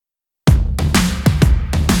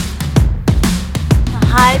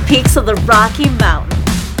peaks of the Rocky Mountains.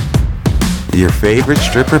 Your favorite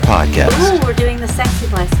stripper podcast. Ooh, we're doing the sexy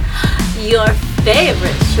voice. Your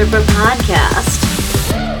favorite stripper podcast.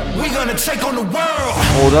 We're gonna take on the world.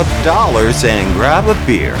 Hold up dollars and grab a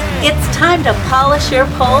beer. It's time to polish your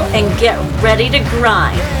pole and get ready to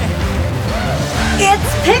grind.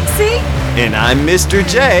 It's Pixie. And I'm Mr.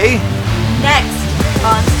 J. Next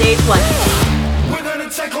on Stage 1. We're gonna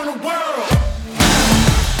take on the world.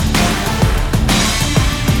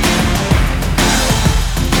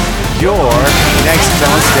 You're next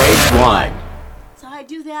on Stage 1. So I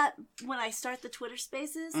do that when I start the Twitter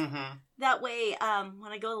Spaces. Mm-hmm. That way,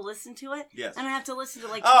 when I go to listen to it, Yes. I don't have to listen to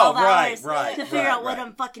like Oh, 12 right, hours right, to figure right, out what right.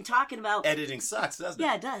 I'm fucking talking about. Editing sucks, doesn't it?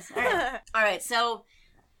 Yeah, it does. All right. All right, so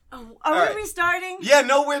are All we right. restarting? Yeah,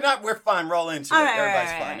 no, we're not. We're fine. Roll into All it. right, all right,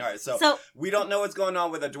 Everybody's all fine. right. All right, so, So- we don't know what's going on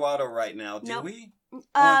with Eduardo right now, do Nope. we?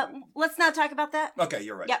 Let's not talk about that. Okay,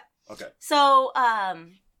 you're right. Yep. Okay. So,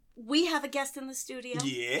 we have a guest in the studio.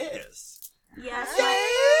 Yes. Yes.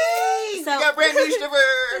 Yay! So- we got brand new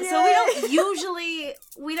strippers. So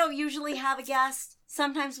we don't usually have a guest.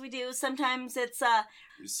 Sometimes we do. Sometimes it's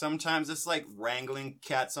Sometimes it's like wrangling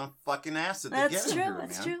cats on fucking acid. that's together true. here,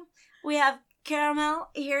 That's man. true. We have Caramel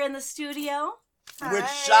here in the studio. Which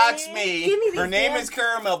Hi. shocks me. Give me these Her name damn- is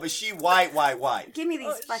Caramel, but she white. Give me these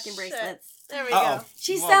Oh, fucking shit. bracelets. There we Uh-oh. go.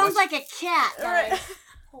 She Well, sounds let's- like a cat, guys.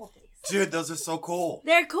 Hold these. Dude, those are so cool.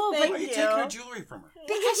 They're cool, Thank Why but are you you. taking her jewelry from her?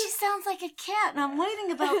 because she sounds like a cat, and I'm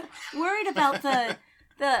worried about the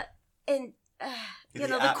and The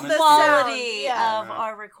the atmosphere. quality Yeah. of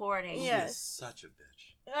our recording. She Yeah. is such a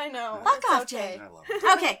bitch. I know. Fuck It's off, okay. Jay. I love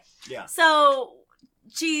her. Okay, Yeah. so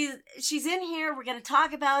she's in here. We're gonna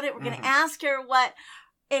talk about it. We're gonna Mhm. ask her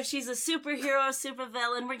if she's a superhero,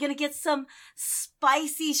 supervillain. We're gonna get some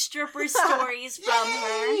spicy stripper stories from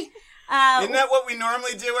her. Isn't Uh, that what we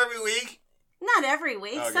normally do every week? not every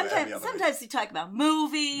week. Okay, every other Sometimes we talk about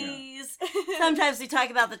movies. Sometimes we talk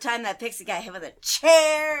about the time that Pixie got hit with a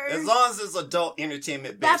chair. As long as it's adult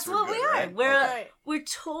entertainment based, That's we're what good, we are. right? Right. We're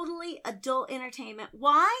totally adult entertainment.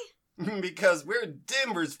 Why? Because we're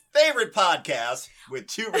Denver's favorite podcast with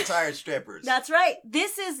two retired strippers. That's right.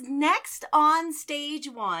 This is next on Stage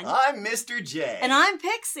 1. I'm Mr. J. And I'm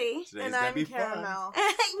Pixie. Today's And gonna I'm be fun. Caramel.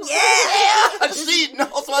 Yeah! She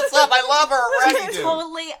knows what's up. I love her already, dude.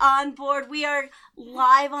 Totally on board. We are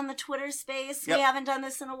live on the Twitter space. Yep. We haven't done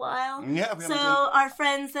this in a while. Yeah, we So haven't done- our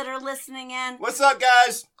friends that are listening in, What's up,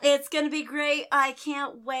 guys? it's going to be great. I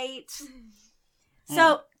can't wait. Hmm.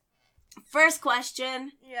 So, first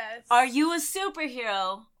question. Yes. Are you a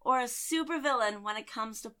superhero or a supervillain when it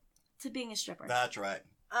comes to being a stripper? That's right.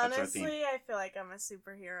 That's our theme. Honestly, I feel like I'm a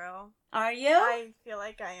superhero. Are you? I feel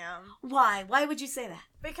like I am. Why? Why would you say that?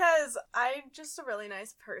 Because I'm just a really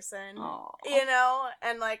nice person. Oh. You know?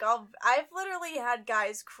 And like I've literally had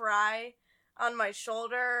guys cry on my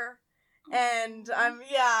shoulder. And I'm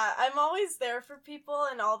always there for people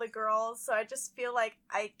and all the girls, so I just feel like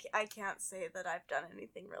I can't say that I've done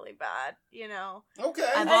anything really bad, you know? Okay.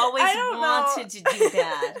 I've I always don't wanted to do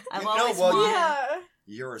that. I've You know always what? wanted. Yeah.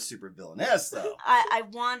 You're a super villainess, though. I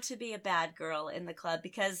want to be a bad girl in the club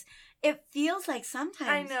because it feels like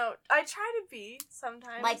sometimes I know. I try to be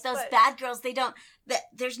sometimes. like those but bad girls. They don't.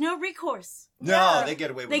 There's no recourse. No, Yeah. they get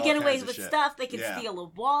away with They all get kinds away of with shit. stuff. They can Yeah. steal a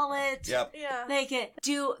wallet. Yep. Yeah. They can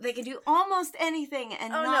do almost anything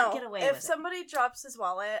and Oh not no! get away If with somebody drops his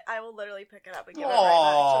wallet, I will literally pick it up and give it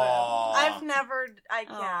Aww. right back to him. I it.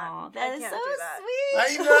 can't. Aw, that I is can't so do that.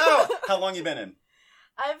 sweet. I know. How long you been in?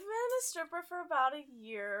 I've been a stripper for about a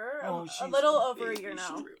year, Oh, a she's little over a baby year now.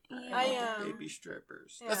 stripper. Yeah. I love am. Baby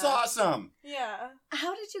strippers. Yeah. That's awesome. Yeah.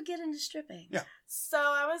 How did you get into stripping? Yeah. So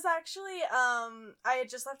I was actually, I had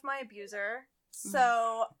just left my abuser.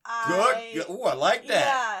 So Good. Ooh, I like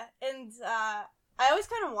that. Yeah, and I always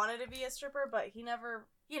kind of wanted to be a stripper, but he never,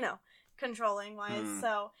 controlling wise. Mm.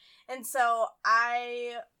 So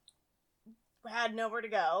I had nowhere to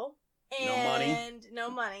go. No money? And no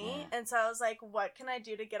money. And so I was like, what can I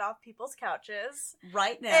do to get off people's couches?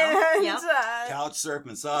 Right now. And Yep. Couch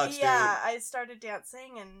surfing sucks, yeah, I started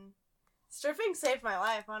dancing, and stripping saved my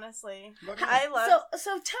life, honestly. dude. I love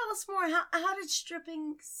So tell us more. How did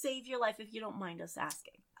stripping save your life, if you don't mind us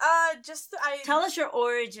asking? Tell Tell us your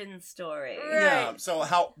origin story. Yeah. Right. So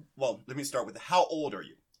let me start with how old are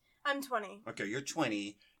you? I'm 20. Okay, you're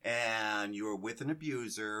 20 and you were with an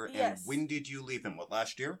abuser. Yes. And when did you leave him? What,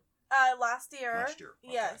 last year? Last year. Last year.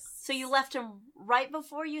 Okay. Yes. So you left him right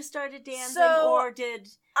before you started dancing, So, or did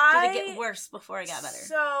it get worse before it got better?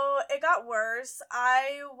 So it got worse.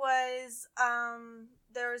 I was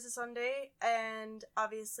there was a Sunday, and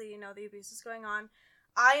obviously the abuse was going on.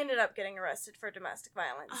 I ended up getting arrested for domestic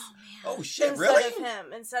violence. Oh man. Oh shit! Really?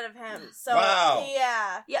 Instead of him. So Wow.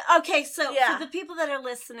 yeah. Yeah. Okay. So Yeah. for the people that are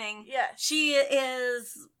listening, Yeah. she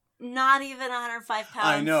is not even 105 pounds.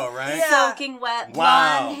 I know, right? Yeah. Soaking wet,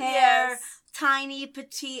 Wow. blonde hair, Yes. tiny,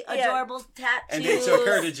 petite, Yeah. adorable tattoos. And they took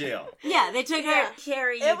her to jail. Yeah, they took Yeah. her to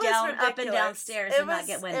carry you It was down, up and ridiculous. downstairs, It and not was-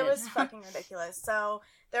 get winded. It was fucking ridiculous. So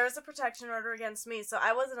there was a protection order against me, so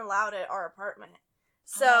I wasn't allowed at our apartment.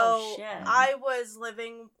 So Oh, shit. I was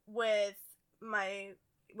living with my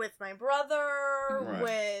brother, Right.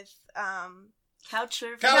 with couch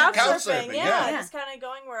surfing. Couch couch surfing, surfing, yeah. just kind of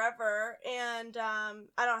going wherever. And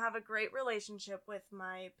I don't have a great relationship with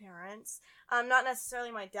my parents. Not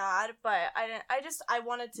necessarily my dad, but I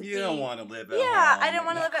wanted to. You don't want to live at Yeah, home. I didn't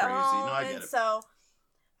want to live That's at crazy. home, No, I get and it. so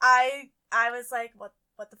I was like, what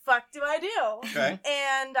the fuck do I do? Okay.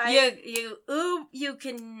 And I You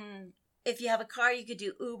can, if you have a car, you could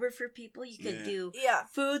do Uber for people. You could Yeah. do yeah.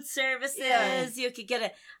 food services. Yeah. You could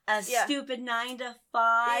get a Yeah. stupid 9 to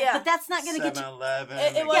 5. Yeah. But that's not going to get you. 7-Eleven,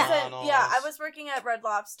 It wasn't. McDonald's. Yeah, I was working at Red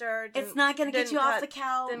Lobster. It's not going to get didn't you off cut- the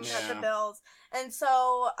couch. Didn't cut Yeah. the bills, and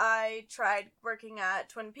so I tried working at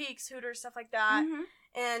Twin Peaks, Hooters, stuff like that, Mhm.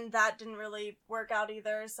 and that didn't really work out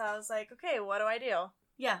either. So I was like, okay, what do I do?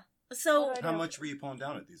 Yeah. So What do I How do? much were you pulling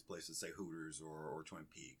down at these places, say Hooters or Twin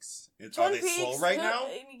Peaks? Are Twin they slow Peaks, right now?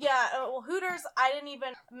 Yeah, well, Hooters, I didn't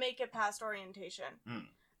even make it past orientation. Hmm.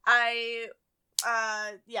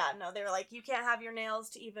 No, they were like, you can't have your nails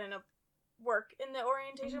to even work in the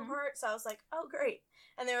orientation Mhm. part. So I was like, oh, great.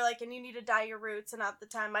 And they were like, and you need to dye your roots. And at the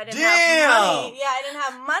time, I didn't Damn! have money. Yeah, I didn't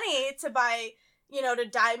have money to buy, to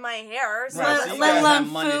dye my hair. So Right, Let- so you let guys alone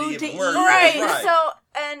have money food to even to work. eat. Right. So,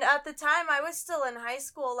 and at the time, I was still in high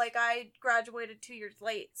school. Like, I graduated 2 years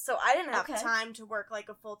late. So I didn't have Okay. time to work, like,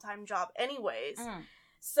 a full-time job anyways. Mm.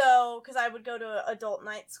 So, because I would go to adult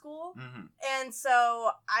night school. Mm-hmm. And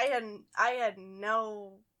so I had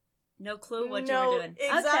no clue what you were doing.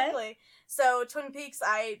 Exactly. Okay. So Twin Peaks,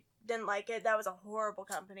 I didn't like it. That was a horrible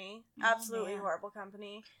company. Oh, Absolutely man. horrible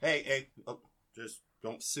company. Hey, just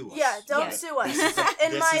don't sue us. Yeah, don't Yeah. sue us. This is,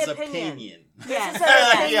 In my this is opinion. Yeah. This is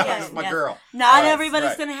yeah, an opinion. this is my Yeah. girl. Not Right, everybody's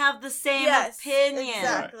right. going to have the same Yes, opinion.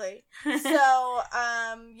 exactly. So,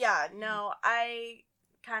 I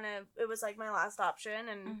kind of, it was like my last option,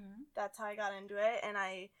 and Mhm. that's how I got into it. And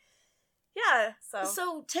so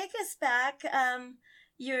So take us back.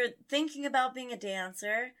 You're thinking about being a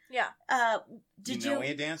dancer. yeah. Did you know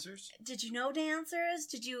any dancers? Did you know dancers?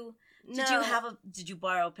 Did you No. did you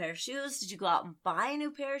borrow a pair of shoes? Did you go out and buy a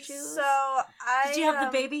new pair of shoes? So I did you have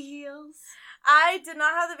the baby heels? I did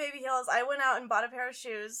not have the baby heels. I went out and bought a pair of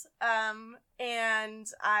shoes. And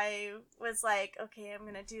I was like, okay, I'm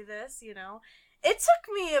gonna do this. It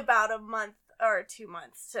took me about a month or 2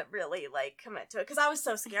 months to really commit to it because I was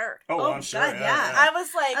so scared. Oh, I'm sure, yeah. I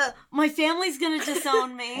was like, My family's gonna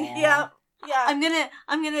disown me. Aw. yeah, yeah,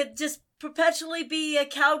 I'm gonna just perpetually be a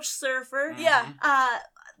couch surfer. yeah.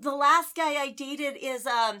 The last guy I dated is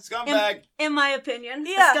Scumbag. in my opinion,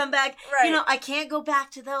 Yeah. a scumbag. Right. I can't go back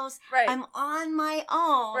to those. Right. I'm on my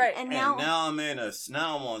own. Right. And And now, now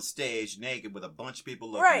I'm on stage naked with a bunch of people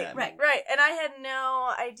looking Right, at me. right. And I had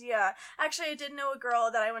no idea. Actually, I did know a girl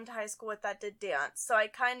that I went to high school with that did dance. So I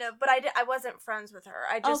kind of, but I wasn't friends with her.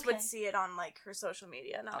 I just Okay. would see it on her social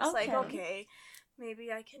media, and I was like, okay,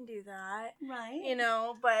 maybe I can do that.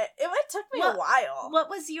 right. But it took me What- a while. What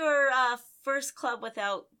was your first club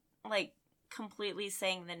without completely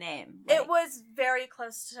saying the name? It was very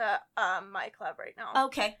close to my club right now.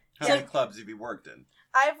 Okay. How So many clubs have you worked in?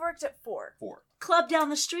 I've worked at 4. 4. club down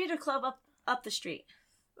the street or club up the street?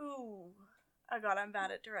 Ooh. Oh god, I'm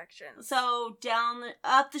bad at directions. So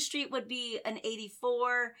up the street would be an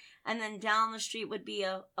 84, and then down the street would be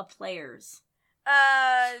a Players.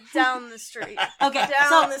 Down the street. Okay,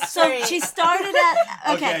 Down the so street. she started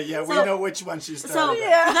at okay. yeah, we so- know which one she started. So at.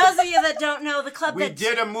 Yeah. for those of you that don't know, the club We that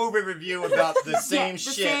did a movie review about the same the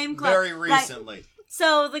shit same club. very Like- recently.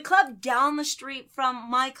 So the club down the street from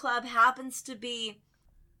my club happens to be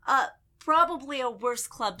probably a worse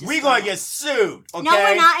club to We're start. gonna get sued. Okay? No,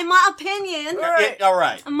 we're not. In my opinion, Right. All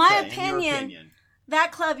right. In my Okay, in your opinion,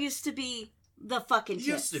 that club used to be the fucking it tits.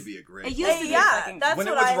 used to be a great It place. used to be yeah, fucking that's when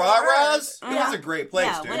it what was I Rah-Rahs, heard. it was a great place,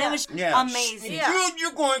 yeah, dude. when it was Yeah. amazing. Yeah. Dude,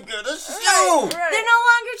 you're going to get a sued. Right. They're no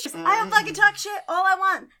longer. I don't Mhm. fucking talk shit all I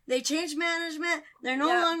want. They changed management. They're no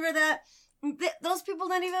Yeah. longer that. Those people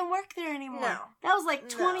don't even work there anymore. No. That was like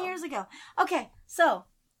 20 No. years ago. Okay, so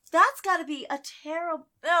that's got to be a terrible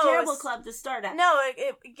No, club to start at. No,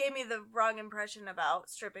 it gave me the wrong impression about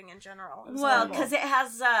stripping in general. It was Well, horrible. because it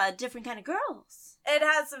has different kind of girls. it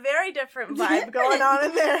has a very different vibe going on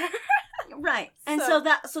in there. Right. And so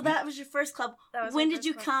that was your first club. That was When my did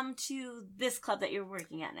you first come club. to this club that you're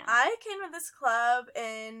working at now? I came to this club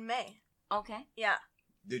in May. Okay. Yeah.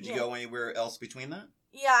 Did you Yeah. go anywhere else between that?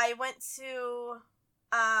 Yeah, I went to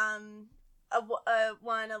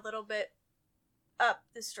one a little bit up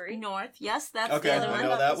the street. North. Yes, that's Okay, the other I one.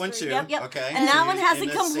 know that one too. Yep, yep. Okay. And that So one you're has a in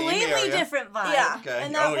the same completely area. different vibe. Yeah, Okay.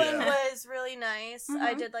 and that Oh, one yeah. was really nice.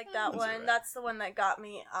 I Mhm. did like That that one's one. alright. That's the one that got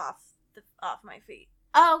me off my feet.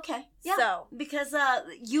 Oh, okay. Yeah. So Because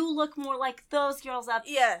you look more like those girls up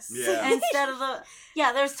yes. Yeah. instead of the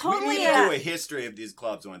there's We totally need to do a history of these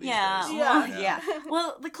clubs one of these Yeah. days. Well, Yeah. yeah.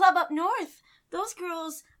 Well, the club up north, those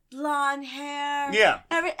girls, blonde hair. Yeah.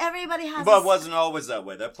 Everybody has. But a it wasn't always that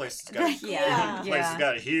way. That place has got Yeah. that place has Yeah.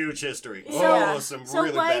 got a huge history. Yeah. Oh, some So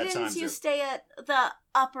really why bad didn't times you there. stay at the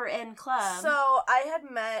upper end club? So I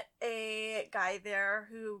had met a guy there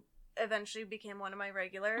who eventually became one of my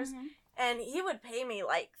regulars, Mhm. and he would pay me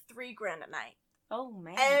like $3,000 a night Oh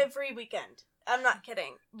man. every weekend. I'm not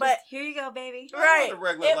kidding, but Just, here you go, baby. I had right, a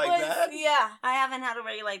regular it like was that. yeah. I haven't had a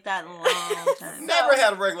regular like that in a long time. Never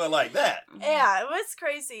had a regular like that. Mhm. Yeah, it was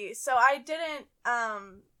crazy. So I didn't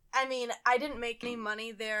I didn't make any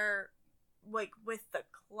money there like with the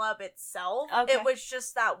club itself. Okay. It was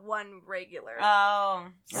just that one regular.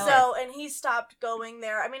 Oh. So and he stopped going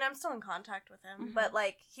there. I mean, I'm still in contact with him, Mhm. but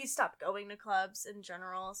like he stopped going to clubs in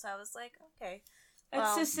general. So I was like, okay. It's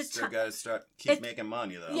well, just You a still ti- got to keep It- making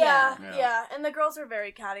money though. Yeah, Yeah. yeah. And the girls were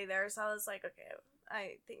very catty there, so I was like, okay,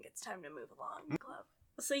 I think it's time to move along the club.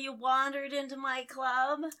 So you wandered into my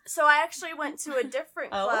club. So I actually went to a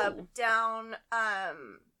different Oh. club down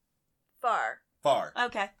far. Far.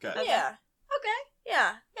 Okay. Okay. Okay. Yeah. Okay.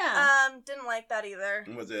 Yeah. Yeah. Didn't like that either.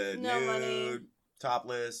 Was it No nude, money.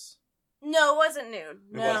 topless? No, it wasn't nude.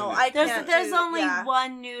 It No, wasn't nude. I there's can't. there's do- only yeah.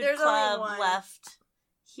 one nude There's only club one. left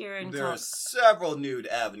here in There are Coke. several nude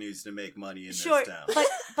avenues to make money in Sure, this town.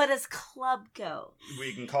 but as club go,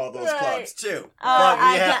 We can call those Right. clubs too. Oh, but we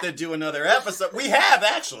I have got- to do another episode. We have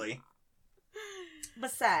actually.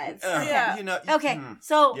 besides. Yeah. You know. Okay, hmm.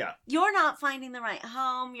 so Yeah. you're not finding the right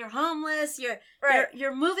home. You're homeless. Right.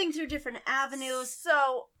 You're moving through different avenues.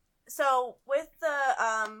 So with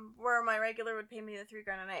the where my regular would pay me the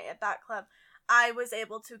 $3,000 a night at that club, I was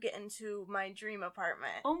able to get into my dream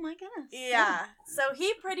apartment. Oh my goodness. Yeah. So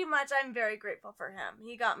he pretty much, I'm very grateful for him.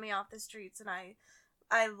 He got me off the streets, and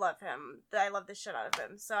I love him. I love the shit out of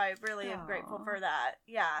him. So I really am grateful Aw. for that.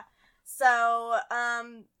 Yeah. So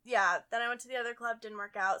yeah. Then I went to the other club, didn't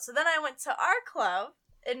work out. So then I went to our club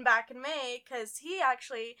back in May because he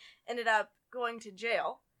actually ended up going to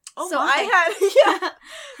jail. Oh so my. I had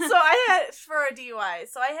so I had for a DUI.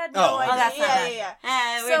 So I had no Oh, idea. that's not yeah, bad. yeah,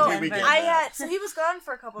 Eh, So we're We done get for- I that. had so he was gone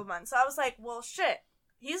for a couple of months. So I was like, well, shit,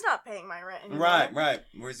 he's not paying my rent anymore. Right.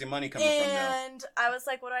 Where's your money coming from now? And I was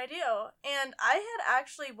like, what do I do? And I had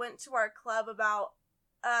actually went to our club about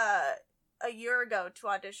a year ago to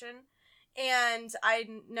audition, and I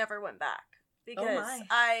never went back because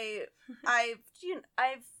my.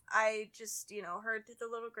 I just heard through the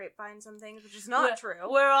little grapevine some things, which is not true.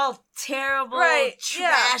 We're all terrible, Right, yeah.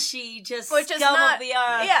 trashy, just Which is scum not- of the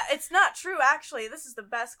earth. Yeah, it's not true actually. This is the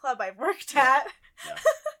best club I've worked at. Yeah.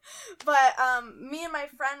 But me and my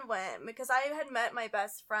friend went because I had met my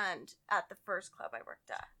best friend at the first club I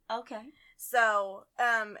worked at. Okay. So,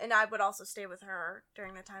 and I would also stay with her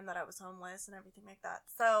during the time that I was homeless and everything like that.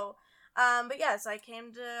 So, but yeah, so I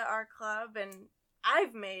came to our club and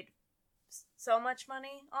I've made so much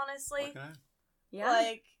money, honestly. Okay. Yeah.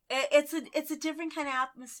 Like, It's a different kind of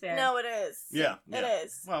atmosphere. no, it is. Yeah. It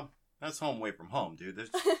is. Well, that's home away from home, dude. There's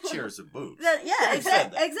cheers of booze. Yeah, You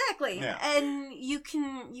said that. exactly. Yeah. And you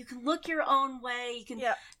can look your own way. You can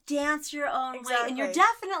Yeah. dance your own way, and you're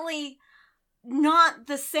Exactly. definitely not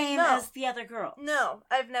the same No. as the other girl. No,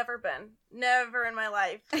 I've never been. Never in my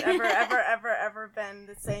life. Ever been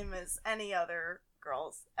the same as any other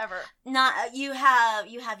girls. Ever. Not you have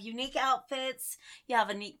unique outfits. You have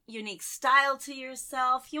a unique style to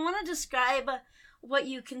yourself. You want to describe what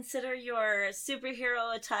you consider your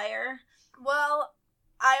superhero attire? Well,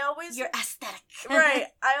 I always... Your aesthetic. Right.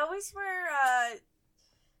 I always wear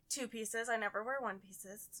 2 pieces. I never wear 1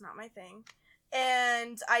 pieces. It's not my thing.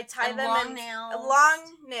 And I tie And them long in nails.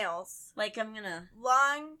 long nails, Like I'm gonna.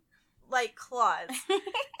 long like claws.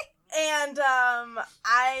 And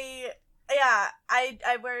I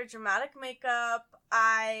wear dramatic makeup.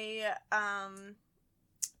 I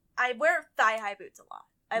wear thigh-high boots a lot.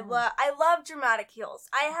 I love dramatic heels.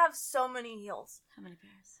 I have so many heels. How many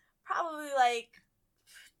pairs? Probably like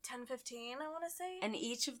 10, 15, I want to say. And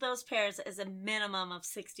each of those pairs is a minimum of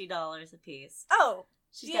 $60 a piece. Oh,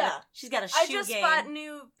 She's got a shoe I just game. bought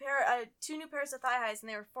two new pairs of thigh highs, and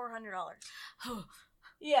they were $400.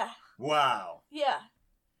 Yeah, Wow. yeah.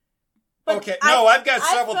 Okay, no, I've got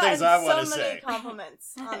several gotten things I want to so many say.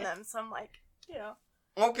 compliments on them, so I'm like,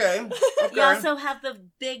 Okay. You also have the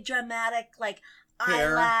big dramatic Hair.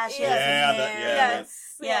 eyelashes Yeah, and that- hair. yeah,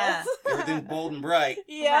 yes, Yeah. yes. Everything's bold and bright.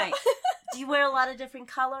 Yeah. Right. Do you wear a lot of different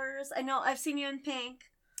colors? I know I've seen you in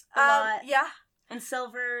pink a lot. Yeah. And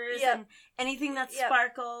silvers Yep. and anything that Yep.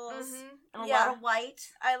 sparkles. Mhm. And a Yeah. lot of white.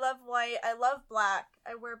 I love white. I love black.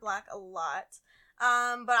 I wear black a lot.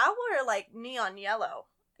 But I'll wear neon yellow.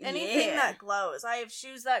 Anything Yeah. that glows. I have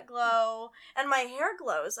shoes that glow, and my hair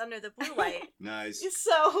glows under the blue light. Nice.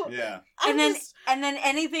 So Yeah. I'm And just, then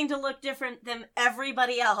anything to look different than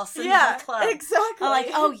everybody else in yeah, the club. exactly. I'm like,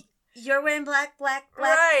 oh, you're wearing black,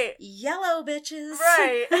 right, yellow, bitches.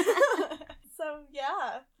 right. So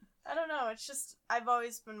yeah, I don't know. It's just I've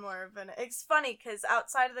always been more of an. It's funny because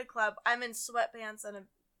outside of the club, I'm in sweatpants and a,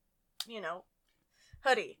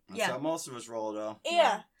 hoodie. That's Yeah. how most of us roll, though.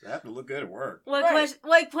 Yeah. They have to look good at work. What Right.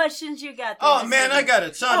 what questions you got there? Oh, Miss man, Lily? I got a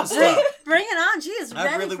ton of bring, stuff. bring it on. She is ready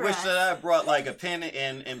I really for wish us. that I brought a pen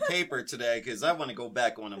and paper today because I want to go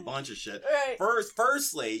back on a bunch of shit. Right.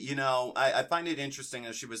 Firstly, I find it interesting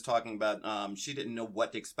as she was talking about she didn't know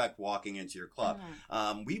what to expect walking into your club.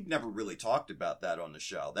 We've never really talked about that on the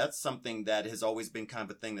show. That's something that has always been kind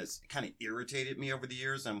of a thing that's kind of irritated me over the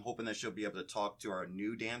years. I'm hoping that she'll be able to talk to our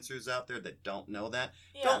new dancers out there that don't know that.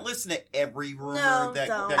 Yeah. Don't listen to every rumor No, that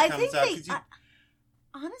don't. I comes think out. they. 'Cause you-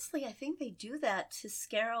 Honestly, I think they do that to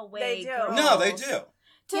scare away. They do. Girls. no, they do.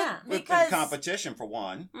 Yeah. With the Because competition, for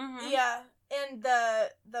one. Mhm. yeah, and the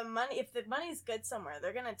money. If the money's good somewhere,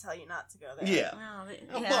 they're gonna tell you not to go there. Yeah. Well,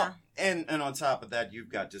 Well, yeah. and on top of that, you've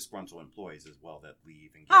got disgruntled employees as well that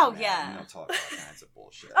leave and get Oh, mad yeah. and talk all kinds of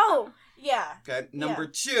bullshit. Oh yeah. Okay, number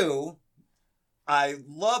two, I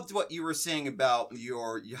loved what you were saying about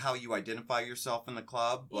how you identify yourself in the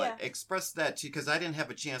club, but Yeah. express that too, because I didn't have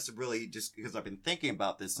a chance to really, just because I've been thinking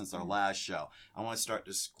about this since our last show. I want to start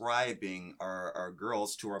describing our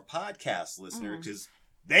girls to our podcast listeners because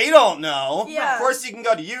they don't know. Yeah. Of course, you can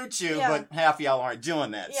go to YouTube, Yeah. but half of y'all aren't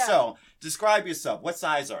doing that. Yeah. So, describe yourself. What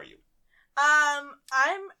size are you?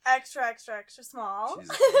 I'm extra small.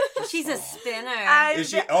 She's a spinner. Is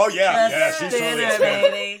she? Oh yeah, A yeah. She's totally spinner, a spinner.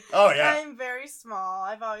 baby. Oh yeah. I'm very small.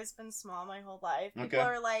 I've always been small my whole life. People Okay.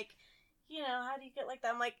 are like, how do you get like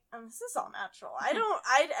that? I'm like, this is all natural. I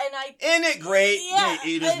Isn't it great? Yeah,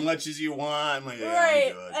 You eat as and- much as you want. I'm like, yeah, right,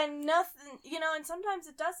 I'm good. and nothing, and sometimes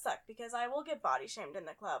it does suck because I will get body shamed in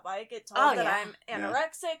the club. I get told Oh, that yeah. I'm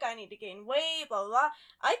anorexic, I need to gain weight, blah, blah, blah.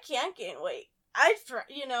 I can't gain weight. How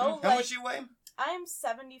much you weigh? I'm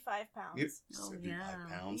 75 pounds. You're Oh, 75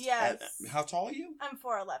 yeah. pounds. Yes. How tall are you? I'm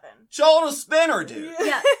 4'11". Shoulder spinner, dude.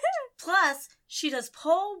 Yeah. Plus, she does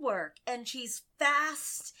pole work and she's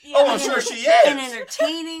fast Yeah. Oh, I'm And sure enter- she is. and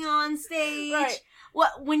entertaining on stage. Right.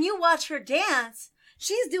 When you watch her dance,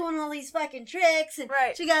 she's doing all these fucking tricks and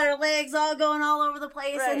Right. she got her legs all going all over the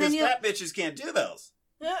place. Right. And then Because you fat bitches can't do those.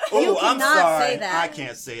 You Oh, I'm cannot sorry. say that. I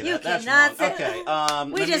can't say that. You That's cannot wrong. say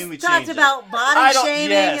Okay. we let just me talked change it. about I body don't- shaming,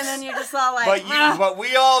 yes. and then you're just all like, But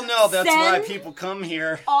we all know that's why Send- people come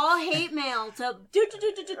here. all hate mail to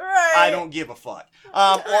Right. I don't give a fuck.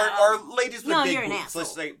 Or ladies with No, big you're an boobs.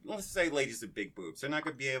 asshole. Let's say ladies with big boobs. They're not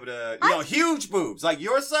gonna be able to, huge boobs like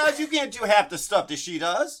your size. You can't do half the stuff that she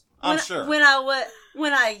does. I'm sure. When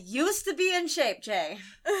I used to be in shape, Jay,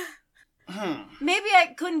 maybe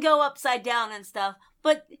I couldn't go upside down and stuff,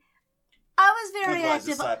 but I was very Otherwise, active.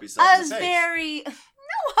 just slap yourself I in was the face. very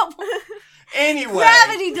no. Anyway,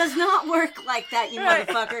 Gravity does not work like that, you Right.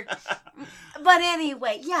 motherfucker. But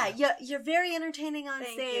anyway, yeah, you're very entertaining on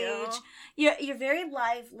Thank stage. you. You're very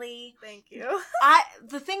lively. Thank you.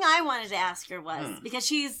 The thing I wanted to ask her was because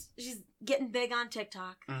she's getting big on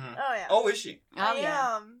TikTok. Mhm. Oh yeah. Oh, is she? Oh I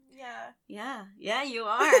yeah, am. Yeah. yeah, you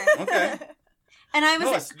are. Okay. And I was, No,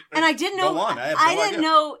 it's- and I didn't know. Go on. I have I no didn't idea.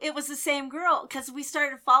 know it was the same girl because we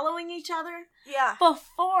started following each other Yeah.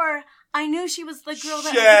 before I knew she was the girl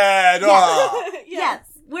that. Shut up. Yeah. Yes,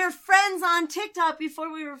 we're friends on TikTok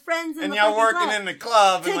before we were friends in And the y'all fucking working club. in the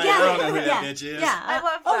club and like, Together. I don't know who Yeah. that bitch is. Yeah, I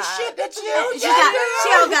love Oh that. shit, that's you.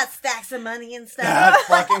 she all got stacks of money and stuff. That's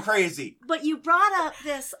fucking crazy. But you brought up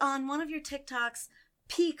this on one of your TikToks,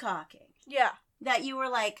 peacocking. Yeah. That you were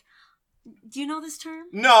like, do you know this term?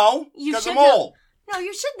 No, You because should I'm know. old. No,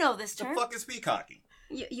 you should know this The term. fuck is peacocking?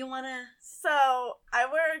 You wanna? So I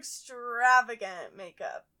wear extravagant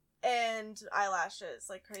makeup and eyelashes,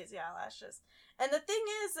 like crazy eyelashes. And the thing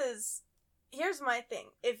is here's my thing.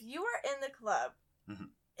 If you are in the club Mhm.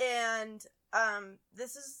 and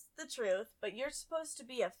this is the truth, but you're supposed to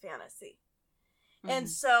be a fantasy. And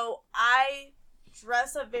so I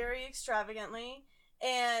dress up very extravagantly,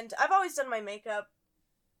 and I've always done my makeup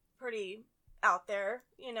pretty out there,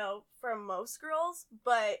 you know, from most girls,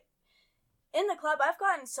 but in the club, I've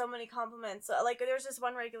gotten so many compliments. Like, there's this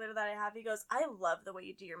one regular that I have, he goes, I love the way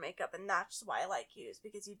you do your makeup, and that's why I like you, is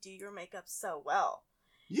because you do your makeup so well.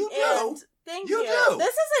 You And do. thank You you. do.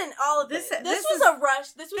 This isn't all of This- this. this was is- a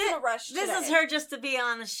rush. This was a rush This today. is her just to be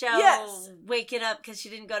on the show, Yes. waking up because she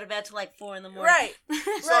didn't go to bed till like 4 a.m. Right. So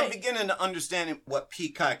I'm Right. beginning to understand what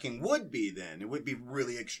peacocking would be then. It would be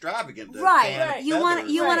really extravagant. The Right. fan Right. You want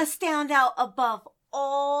feathers. you Right. want to stand out above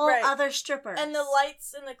all Right. other strippers. And the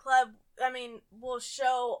lights in the club, I mean, will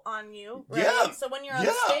show on you, right? Yeah. So when you're on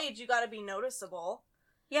Yeah. stage, you got to be noticeable.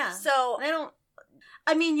 Yeah. So They don't.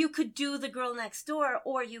 I mean, you could do the girl next door,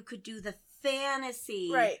 or you could do the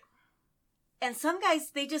fantasy. right. And some guys,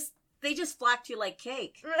 they just flock to you like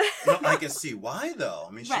cake. No, I can see why though.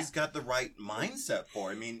 I mean, Right. she's got the right mindset for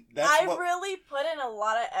it. I mean, that's I what. really put in a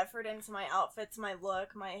lot of effort into my outfits, my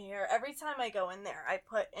look, my hair. Every time I go in there, I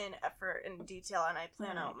put in effort and detail, and I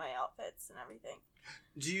plan out my outfits and everything.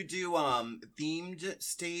 Do you do themed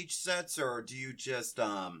stage sets, or do you just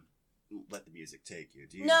let the music take you?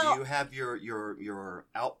 Do you No. do you have your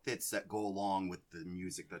outfits that go along with the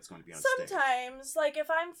music that's going to be on stage? Sometimes, like,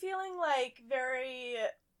 if I'm feeling like very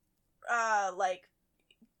like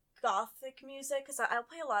gothic music, because I'll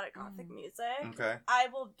play a lot of gothic music, Okay. I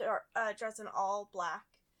will dress in all black,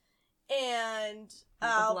 and the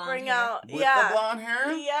I'll blonde bring hair? out With yeah, the blonde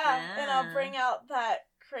hair? yeah, and I'll Ah. bring out that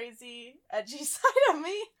crazy edgy side of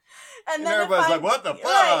me, And then everybody's if like, I'm, "What the fuck?"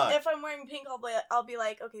 Right, if I'm wearing pink, I'll be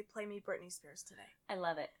like, okay, play me Britney Spears today. I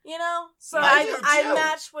love it. You know, so I do I too.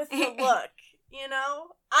 match with the look. You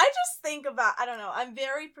know, I just think about. I don't know. I'm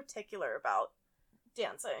very particular about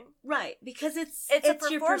dancing. Right, because it's It's a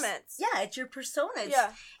your performance. yeah, it's your persona. It's,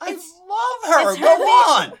 Yeah. I It's- love her. it's Go her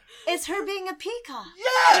on. it's her being a peacock.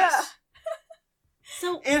 Yes.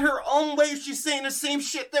 So In her own way, she's saying the same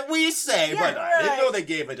shit that we say, Yeah, but I didn't right. know they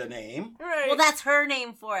gave it a name. Right. well, that's her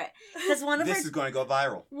name for it. Because one of This her is going to go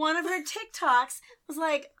viral. TikToks was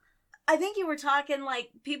like, I think you were talking like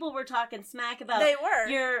people were talking smack about they were.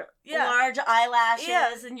 your Yeah. large eyelashes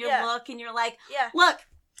Yeah, and your yeah. look, and you're like, Yeah. look,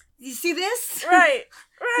 you see this? Right.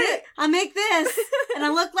 Right. I make this, and I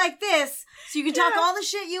look like this, so you can talk Yeah. all the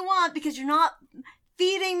shit you want because you're not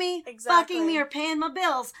feeding me, Exactly. fucking me, or paying my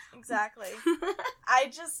bills. Exactly. I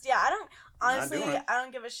just, yeah, I don't, Not honestly, doing it. I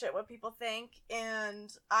don't give a shit what people think,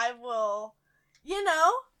 and I will, you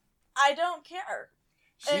know, I don't care.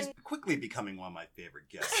 She's And- quickly becoming one of my favorite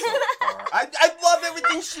guests so far. I love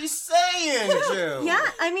everything she's saying, Joe.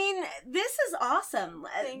 Yeah, I mean, this is awesome.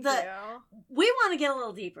 Thank The- you. We want to get a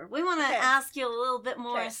little deeper. We want to Okay. ask you a little bit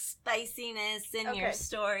more Okay. spiciness in your Okay.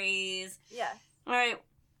 stories. Yeah. All right.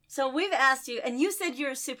 So we've asked you, and you said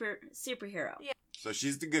you're a superhero. Yeah. So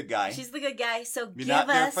she's the good guy. She's the good guy. So You're give not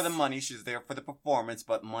there us for the money. She's there for the performance,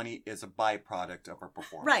 but money is a byproduct of her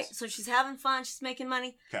performance. right. So she's having fun. She's making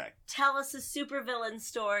money. Okay. Tell us a supervillain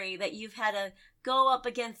story that you've had to go up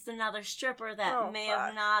against another stripper that Oh, may fuck.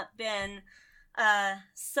 have not been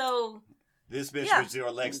so. This bitch Yeah. was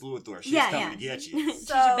your Lex Luthor. She's Yeah, coming yeah. to get you. She's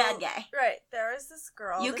a bad guy. Right. There is this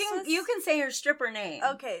girl. You This can was- you can say her stripper name.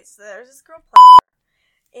 Okay, so there's this girl,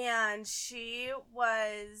 and she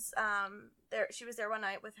was there. She was there one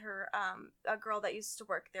night with her a girl that used to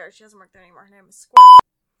work there. She doesn't work there anymore. Her name is Squirt.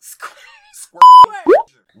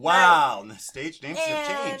 Wow, and the stage names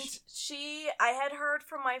have And changed. I had heard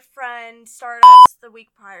from my friend Stardust the week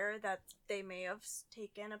prior that they may have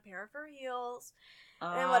taken a pair of her heels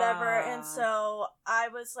and whatever. And so I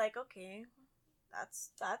was like, okay, that's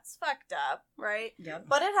fucked up, right? Yep.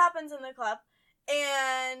 But it happens in the club.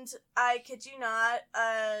 And I kid you not,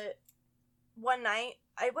 one night,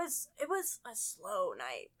 it was a slow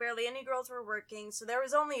night. Barely any girls were working, so there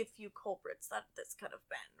was only a few culprits that this could have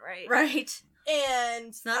been, right? Right. And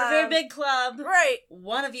It's not a very big club. Right,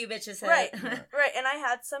 One of you bitches had right, it. right. And I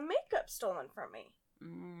had some makeup stolen from me.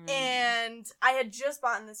 Mm. And I had just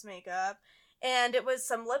bought this makeup, and it was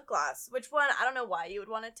some lip gloss. Which one? I don't know why you would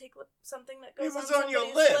want to take something that goes It was on on your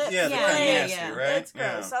somebody's lip. Yeah, Yeah, they're kind of yeah, nasty, yeah. right? It's gross.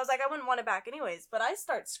 Yeah. So I was like, I wouldn't want it back anyways. But I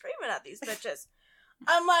start screaming at these bitches.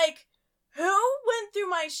 I'm like, who went through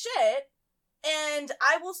my shit? And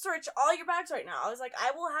I will search all your bags right now. I was like,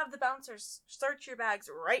 I will have the bouncers search your bags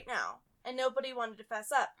right now. And nobody wanted to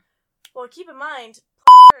fess up. Well, keep in mind,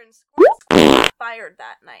 Pleasure and Squirt fired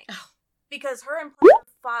that night. Because her and Pleasure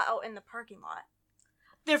fought out in the parking lot.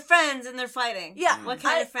 They're friends and they're fighting. Yeah. What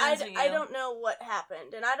kind of friends are you? I don't know what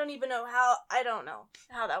happened. And I don't even know how, I don't know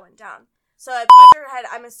how that went down. So Pleasure had,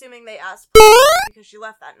 I'm assuming they asked because she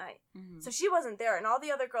left that night. Mhm. So she wasn't there. And all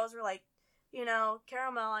the other girls were like, you know,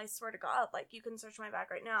 Caramel, I swear to God, like, you can search my bag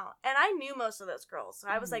right now. And I knew most of those girls, so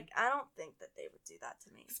I was like, I don't think that they would do that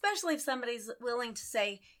to me. Especially if somebody's willing to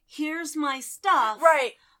say, here's my stuff.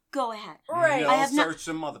 Right. Go ahead. Right. I have search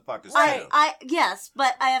some motherfuckers Right. too. Yes,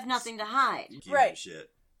 but I have nothing to hide. Give Right.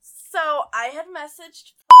 Shit. So I had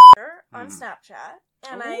messaged her on Snapchat,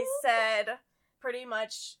 and I Ooh. said pretty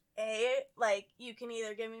much, like, you can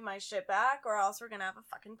either give me my shit back or else we're gonna have a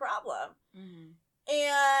fucking problem. Mm-hmm.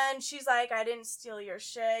 And she's like, I didn't steal your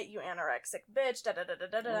shit, you anorexic bitch,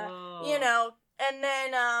 da-da-da-da-da-da. Whoa. You know, and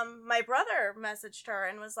then my brother messaged her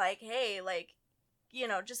and was like, hey, like, you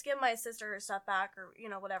know, just give my sister her stuff back, or, you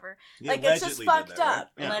know, whatever. He Like, it's just allegedly fucked did that, right?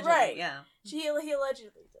 up. Yeah. Allegedly, Right. Yeah. He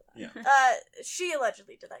allegedly did that. Yeah. She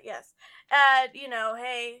allegedly did that, yes. And, you know,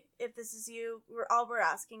 hey, if this is you, all we're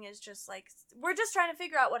asking is just, like, we're just trying to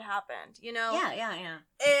figure out what happened, you know? Yeah.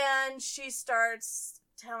 And she starts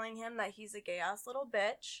telling him that he's a gay-ass little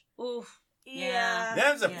bitch. Oof. Yeah.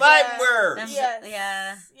 Them's a Yeah. fighting word. Them- Yes.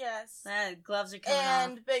 Yeah. Yes. Gloves are coming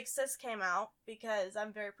And Big Sis came out because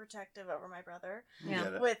I'm very protective over my brother Yeah.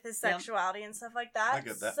 Get it? with his sexuality and stuff like that. I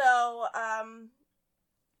get that. So,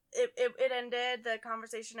 it ended, the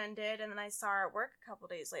conversation ended, and then I saw her at work a couple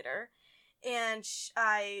days later, and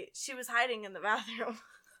she was hiding in the bathroom.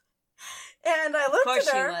 And I off. Of looked course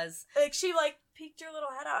at she her. was. Like, she, like, peeked her little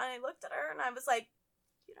head out, and I looked at her, and I was like,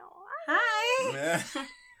 you know, Hi. Yeah.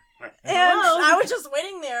 and Hello. I was just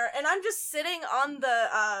waiting there, and I'm just sitting on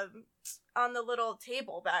the little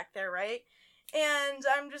table back there, right? And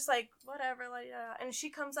I'm just like, whatever, like, and she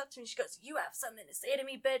comes up to me, she goes, you have something to say to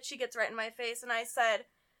me, bitch. She gets right in my face, and I said,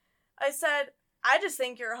 I just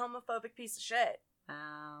think you're a homophobic piece of shit.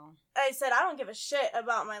 Wow. I said, I don't give a shit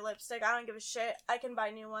about my lipstick. I don't give a shit. I can buy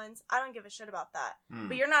new ones. I don't give a shit about that. Mm.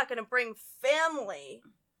 But you're not going to bring family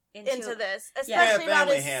into this, Yeah, especially about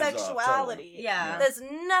family his hands off, sexuality. totally. Yeah. There's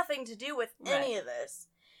nothing to do with any Right. of this.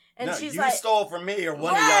 And No, she's you like, stole from me or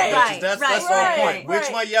one Right. of y'all bitches. Right, That's right, the whole right, point. Which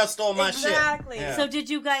right. one of y'all stole my exactly. shit? Yeah. So did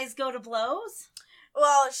you guys go to blows?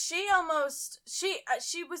 Well, she was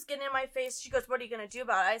getting in my face. She goes, what are you going to do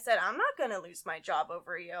about it? I said, I'm not going to lose my job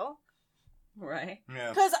over you. Right. Yeah.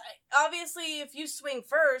 Because obviously, if you swing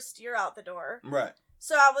first, you're out the door. Right.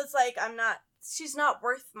 So I was like, she's not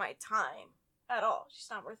worth my time at all. She's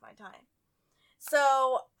not worth my time.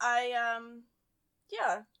 So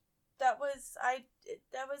that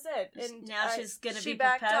was it. And Now she's going to she be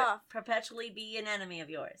backed off. perpetually be an enemy of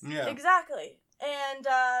yours. Yeah. Exactly. And,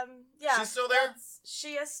 yeah. She's still there?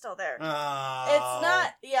 She is still there. Oh. It's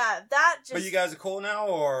not, that just... But you guys are cool now,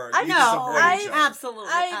 or I you No, just avoid I- each other?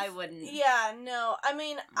 absolutely. I wouldn't. Yeah, no. I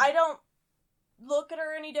mean, I don't look at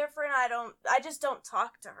her any different. I just don't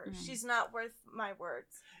talk to her. Mhm. She's not worth my words.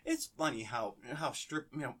 It's funny how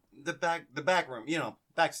the back room,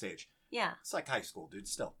 backstage. Yeah. It's like high school, dude.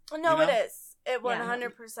 Still, No, You know? it is. It Yeah.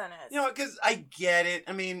 100% is. because I get it.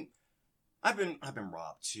 I mean, I've been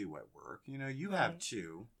robbed too at work. You have Right.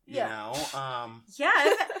 too. Yeah. Yeah,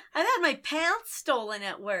 I've had my pants stolen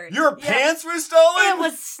at work. Your Yeah. pants were stolen. It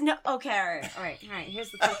was snow. Okay, all right. Here's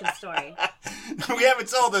the fucking story. We haven't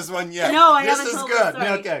told this one yet. No, I this haven't is told good. this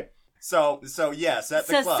story. Okay. So yes, at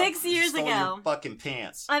the So club. 6 years you stole ago- your fucking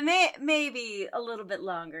pants. I maybe a little bit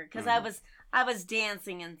longer because I was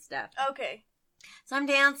dancing and stuff. Okay. So I'm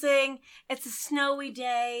dancing. It's a snowy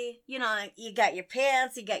day. You got your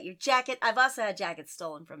pants, you got your jacket. I've also had jackets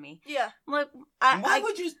stolen from me. Yeah. Look, Why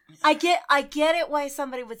would you? I get it why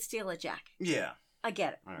somebody would steal a jacket. Yeah. I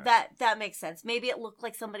get it. All right. That makes sense. Maybe it looked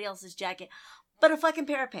like somebody else's jacket, but a fucking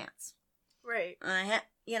pair of pants. Right. I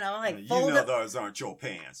You fold know it. those aren't your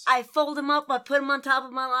pants. I fold them up. I put them on top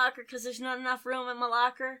of my locker because there's not enough room in my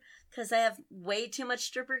locker because I have way too much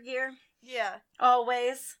stripper gear. Yeah.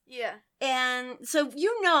 Always. Yeah. And so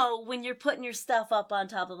when you're putting your stuff up on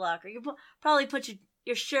top of the locker, you probably put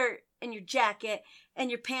your shirt and your jacket and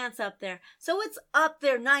your pants up there. So it's up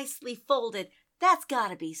there nicely folded. That's got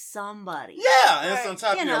to be somebody. Yeah, and it's Right. on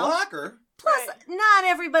top You of your know. locker. Plus, Right. not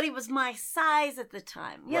everybody was my size at the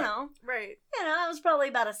time. You Right. know, Right. I was probably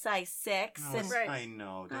about a size 6. No, and Right. I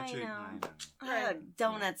know. Don't I you? know. Right.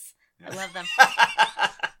 Donuts. Yeah. I love them.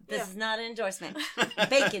 This Yeah. is not an endorsement.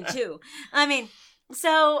 Bacon too. I mean,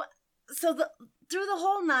 so through the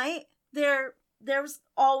whole night there was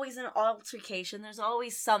always an altercation. There's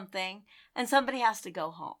always something, and somebody has to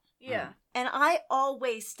go home. Yeah. And I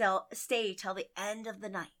always stay till the end of the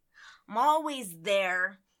night. I'm always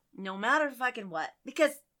there, no matter fucking what,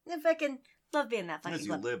 because if I can love being that fucking Because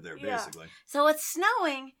you club. live there, Yeah. basically. So it's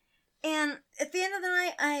snowing, and at the end of the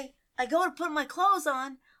night, I go to put my clothes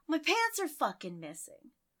on. My pants are fucking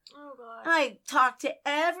missing. Oh god. I talk to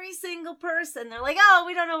every single person. They're like, oh,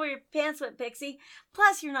 we don't know where your pants went, Pixie.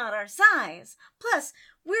 Plus, you're not our size. Plus,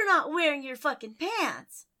 we're not wearing your fucking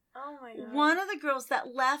pants. Oh my god. One of the girls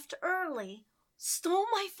that left early stole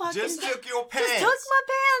my fucking Just took your pants. Just took my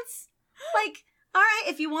pants. Like, all right,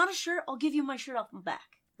 if you want a shirt, I'll give you my shirt off my back.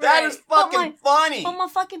 That is But fucking funny. But my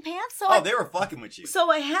fucking pants. So Oh, they were fucking with you.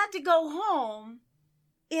 So I had to go home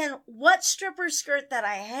in what stripper skirt that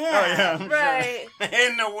I had. Oh yeah, Right.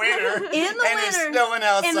 In the winter. In the and winter. it's snowing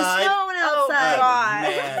outside. In the snow and Oh, outside. God.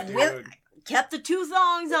 Man, With- dude. Kept the 2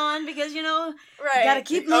 thongs on because, you know, Right. you gotta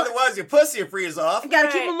keep them, Otherwise, your pussy will freeze off. keep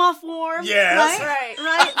Right. them off warm. Yes. Right?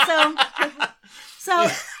 Right. Right? So,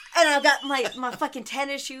 and I've got my fucking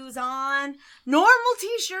tennis shoes on, normal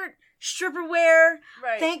t-shirt, stripper wear.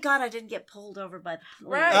 Right. Thank God I didn't get pulled over by the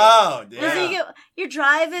police. Right. Oh, Because yeah. you're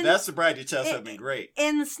driving That sobriety test would have been great.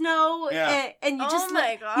 in the snow, Yeah. and you Oh just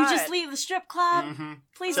my you God. just leave the strip club. Mm-hmm.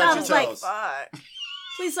 Police Touch your officer's like, toes. Fuck.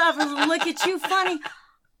 police officer look at you funny.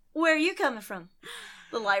 Where are you coming from?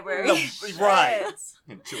 The library. Right.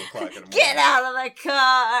 Shit. 2 o'clock in the morning. Get out of the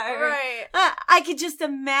car. Right. I could just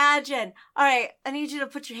imagine. All right, I need you to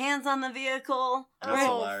put your hands on the vehicle. That's Right.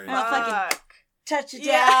 hilarious. Oh, fucking- Fuck. Touch it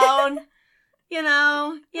Yeah. down. You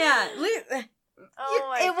know, yeah. Oh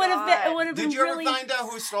my It would have been. It God. would have been Did you really. ever find out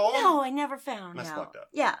who stole them? No, I never found That's out. fucked up.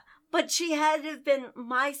 Yeah, but she had to have been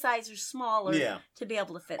my size or smaller Yeah. to be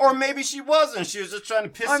able to fit. Or them. maybe she wasn't. She was just trying to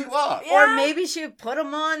piss Or- you off. Yeah. Or maybe she put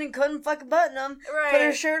them on and couldn't fucking button them. Right. Put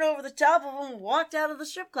her shirt over the top of them and walked out of the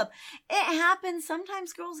strip club. It happens.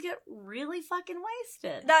 Sometimes girls get really fucking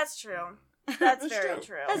wasted. That's true. That's That's very true.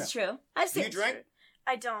 true. That's true. I've Do seen you drink?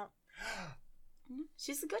 I don't.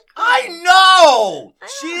 She's a good girl. I know! I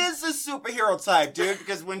She know. is a superhero type, dude,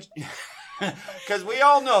 because when... Because we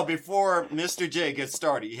all know before Mr. J gets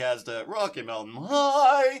started, he has the Rocky Mountain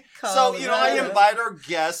High. So, you know, I Colorado. invite our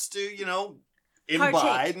guests to, you know, imbibe,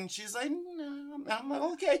 Partake. and she's like, no, I'm like,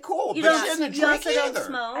 okay, cool. You But don't. she doesn't You drink also don't either.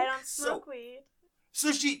 smoke. I don't So- smoke weed.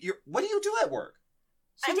 So what do you do at work?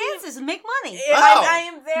 She I mean- dances and make money. Oh. I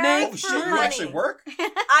am there Make Oh, for shit, you money. actually work?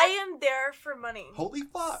 I am there for money. Holy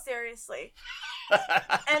fuck. Seriously.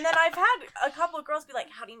 And then I've had a couple of girls be like,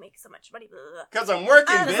 "How do you make so much money?" Blah, blah, blah. Because I'm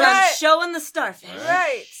working, I'm bitch. right. Showing the starfish.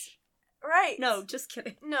 Right. Right. No, just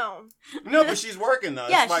kidding. No. No, but she's working, though.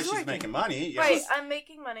 Yeah, That's why she's she's working. making money. Yeah. Right. I'm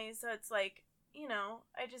making money, so it's like, you know,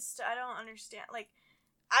 I don't understand. Like,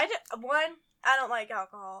 I don't like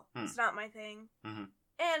alcohol. It's not my thing. Mhm.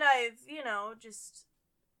 And I've, you know, just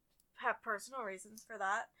have personal reasons for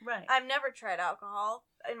that. Right. I've never tried alcohol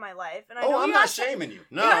in my life, and I Oh, know I'm you're not shaming you.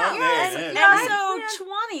 No, Yeah, I'm yeah, hey, And hey. I- also yeah.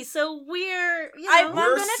 20, so we're, you I'm know.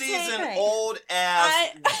 We're gonna seasoned, take- old ass,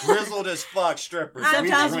 grizzled as fuck strippers.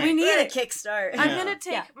 Sometimes we drink. need a Right. kickstart. Yeah. I'm gonna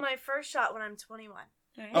take Yeah. my first shot when I'm 21.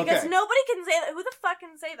 Right. Okay. Because nobody can say that. Who the fuck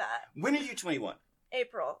can say that? When are you 21?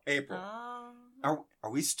 April. April. Oh. Are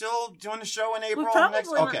we still doing the show in April? probably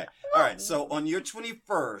not. Okay. All right. So on your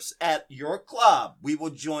 21st at your club, we will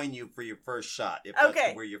join you for your first shot. If that's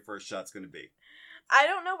Okay. where your first shot's going to be. I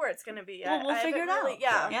don't know where it's gonna be yet. Well, we'll I haven't figure it really- out.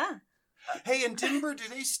 Yeah. Yeah. Hey, in Denver, do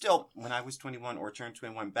they still? When I was 21 or turned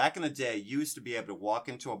 21, back in the day, you used to be able to walk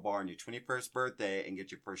into a bar on your 21st birthday and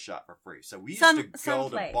get your first shot for free. So we used to go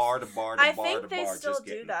someplace. to bar to bar to I bar think to they bar. still just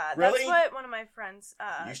do getting- that. Really? That's what one of my friends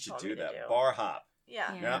you should told do me to that. do. Bar hop.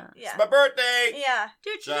 Yeah. Yeah. Yep. Yeah. It's my birthday. Yeah.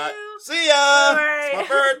 Shot. Choo-choo. See ya. Right. It's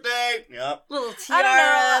my birthday. Yep. Little I don't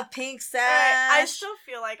know. tiara, pink sash. I still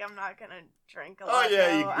feel like I'm not gonna drink a Oh lot.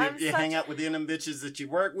 yeah, though. I'm you such hang out with the them bitches that you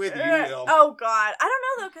work with. You a- will. Oh God, I don't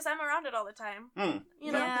know though, because I'm around it all the time. Hmm.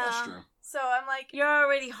 You know. Yeah. That's true. So I'm like, You're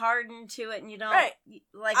already hardened to it, and you don't Right.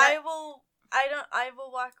 like. I will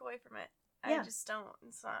walk away from it. Yeah. I just don't.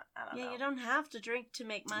 It's not. I don't know. Yeah, you don't have to drink to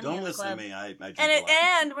make money. Don't in the listen club. to me. I drink And a lot.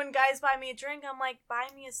 and when guys buy me a drink, I'm like, buy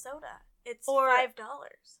me a soda. It's Or- $5.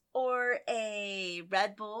 Or a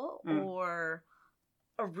Red Bull, Mm. or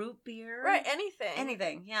a root beer. Right, anything.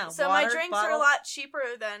 Anything. Yeah. So water, my drinks are a bottle. lot cheaper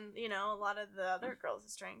than, you know, a lot of the other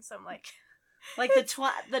girls' drinks. So I'm like, Like the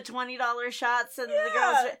 $20 shots and the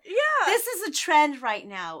girls. yeah. This is a trend right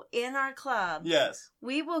now in our club. Yes.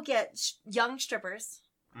 We will get young strippers,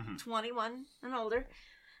 Mhm. 21 and older,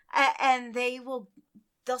 and they'll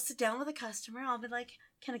sit down with a customer. I'll be like,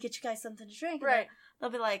 "Can I get you guys something to drink?" And Right. They'll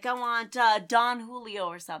be like, "I want Don Julio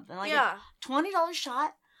or something." Like Yeah. a $20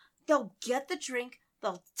 shot. They'll get the drink.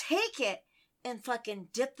 They'll take it and fucking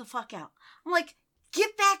dip the fuck out. I'm like,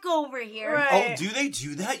 Get back over here. Right. Oh, do they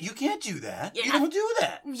do that? You can't do that. Yeah. You don't do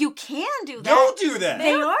that. You can do that. Don't do that.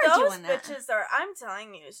 They are those doing that. bitches are. I'm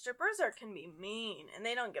telling you, strippers can be mean, and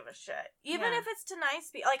they don't give a shit. Even Yeah. if it's to nice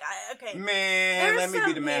people. Like, okay, Man, There's let me be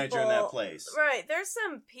some the manager in that people- place. right? There's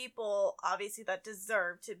some people obviously that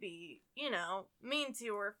deserve to be, mean to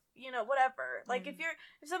you or whatever. Like if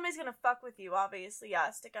somebody's gonna fuck with you, obviously, yeah,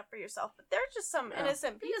 stick up for yourself. But there's just some Yeah.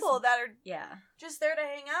 innocent Because- people that are Yeah. just there to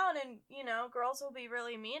hang out, and girls will be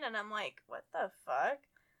really mean, and I'm like, what the fuck?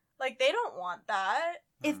 Like they don't want that,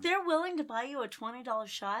 If they're willing to buy you a $20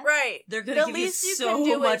 shot, right? they're gonna The give you least you so can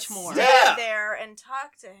do much is more. stay Yeah. there and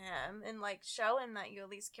talk to him and like show him that you at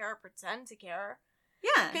least care or pretend to care,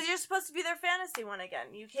 Yeah. because you're supposed to be their fantasy one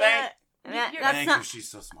again. You Thank- can't. That- you're- that's Thank not you.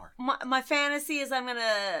 She's so smart. my fantasy is I'm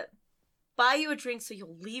gonna buy you a drink so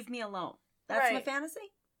you'll leave me alone. That's my Right.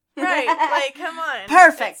 fantasy. Right, like come on,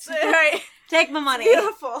 Perfect. It's- right, Take my money.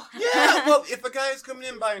 beautiful. Yeah, well, if a guy is coming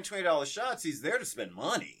in buying $20 shots, he's there to spend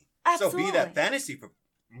money. Absolutely. So be that fantasy for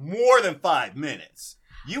more than 5 minutes.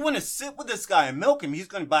 You want to sit with this guy and milk him, he's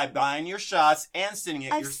going to buy buying your shots and sitting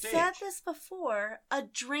at I've your stage. said this before. A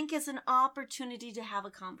drink is an opportunity to have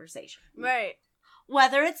a conversation. Right,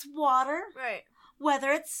 Whether it's water, right,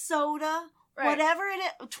 whether it's soda, right. whatever it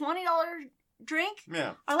is, $20 drink.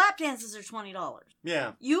 Yeah, Our lap dances are $20.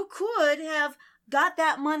 yeah. You could have got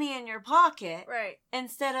that money in your pocket Right,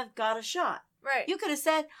 instead of got a shot. right, You could have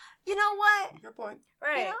said, you know what? Good point.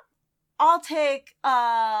 right, know, I'll take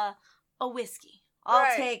a whiskey. I'll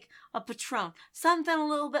Right. take a Patron. Something a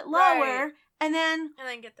little bit Right. lower. And then and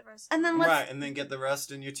then get the rest. And then of let's- Right, and then get the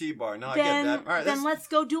rest in your T-bar. No, I then, get that. All right, then let's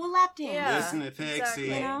go do a lap dance. Yeah. listen to Pixie.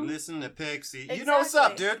 exactly. You know? Listen to Pixie. You know what's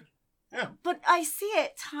up, Exactly. dude. But I see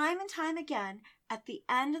it time and time again. At the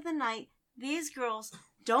end of the night, these girls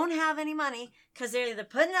don't have any money because they're either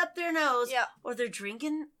putting up their nose Yeah, or they're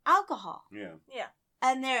drinking alcohol, Yeah. yeah,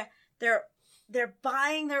 and they're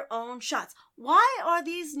buying their own shots. Why are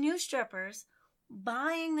these new strippers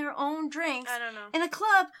buying their own drinks I don't know. in a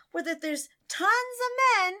club where there's tons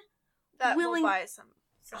of men? That willing- will buy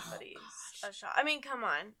somebody's a shot. I mean, come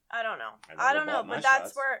on. I don't know. I never I don't know, bought my but that's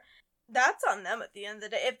shots. where that's on them at the end of the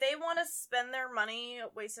day. If they want to spend their money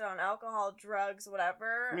wasted on alcohol, drugs,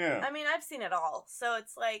 whatever. Yeah. I mean, I've seen it all. So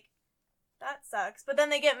it's like that sucks. But then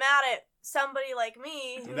they get mad at somebody like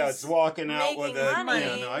me who's That's walking out with making a. money.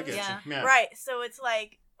 Yeah, no, I get Yeah. you. Yeah. right. So it's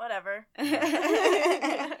like whatever.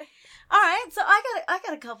 All right, so I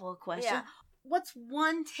got a couple of questions. Yeah. What's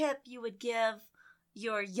one tip you would give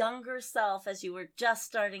your younger self as you were just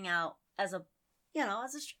starting out as a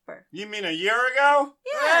stripper? You mean a year ago?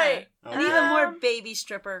 Right. An even more Um, baby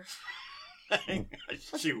stripper.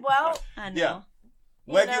 Shoot. Well, I know. Yeah.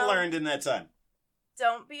 What you you know- learned in that time?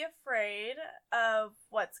 don't be afraid of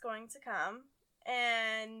what's going to come,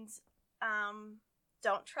 and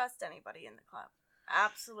don't trust anybody in the club.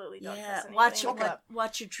 Absolutely don't Yeah, trust anybody watch in the club.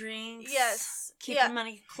 watch your drinks. Yes, Keep yeah. your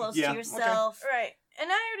money close Yeah, to okay. yourself. Right. And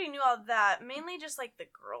I already knew all that. Mainly just like the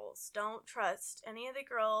girls. Don't trust any of the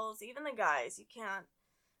girls, even the guys. You can't.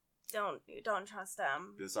 Don't trust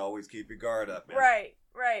them. Just always keep your guard up, man.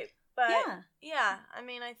 Right. But Yeah. yeah, I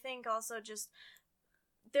mean, I think also just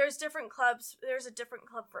there's different clubs. There's a different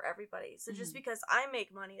club for everybody. So just Mhm. because I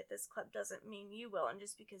make money at this club doesn't mean you will, and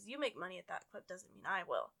just because you make money at that club doesn't mean I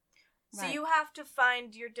will. So Right. you have to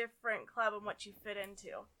find your different club and what you fit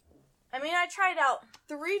into. I mean, I tried out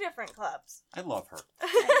 3 different clubs. I love her.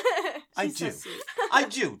 Right. I She's so do. sweet. I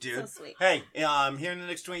do, dude. So sweet. Hey, here in the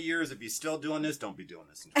next 20 years, if you're still doing this, don't be doing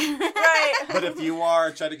this. Right. But if you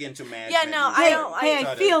are, try to get into management. Yeah, no, You I Hey, don't- hey,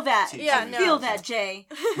 try I to feel that. teach Yeah, them. no. Feel that, Jay.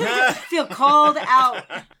 Feel called out.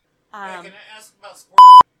 Hey, Um, can I ask about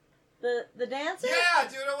the dancer? Yeah,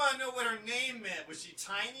 dude, I want to know what her name meant. Was she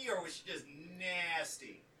tiny or was she just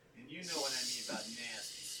nasty? And you know what I mean about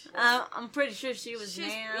nasty. I'm pretty sure she was She's-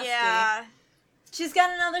 nasty. Yeah, She's got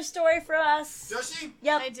another story for us. Does she?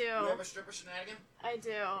 Yep. I You have do. a stripper shenanigan? I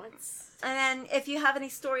do. It's. And then if you have any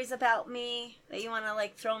stories about me that you want to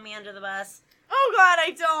like throw me under the bus, Oh God,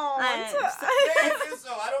 I don't. Yeah,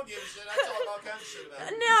 so I don't give a shit. I talk all kinds of shit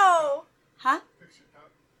about it. No. huh?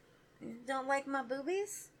 Don't like my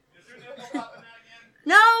boobies? Is your nipple popping out again?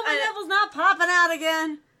 No, my I- nipple's not popping out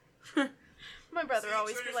again. My brother See,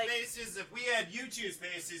 always be Twitter's like, faces, if we had YouTube's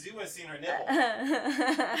faces, you would have seen her nipple.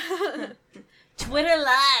 Twitter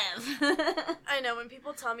live. I know when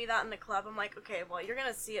people tell me that in the club, I'm like, okay, well, you're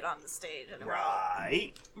gonna see it on the stage in about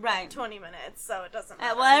Right. right. 20 minutes, so it doesn't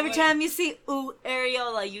matter. Well, every Like- time you see ooh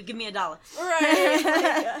areola, you give me $1. Right.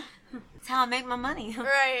 Like, That's how I make my money.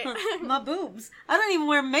 right. My boobs. I don't even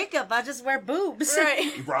wear makeup. I just wear boobs.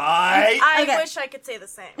 Right. Right. I Okay. wish I could say the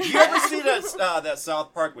same. You ever see that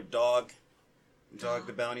South Park with Dog? Dog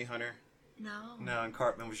the Bounty Hunter? No. No, and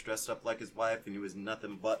Cartman was dressed up like his wife, and he was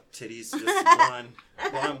nothing but titties,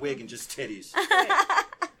 just blonde wig and just titties.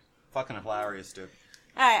 Fucking hilarious, dude.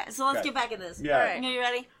 Alright, so let's Okay. get back into this. Yeah. Alright. You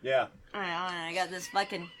ready? Yeah. Alright, I got this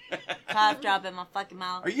fucking cough drop in my fucking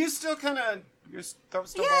mouth. Are you still kind of your throat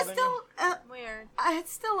still Yeah, bothering still, Weird.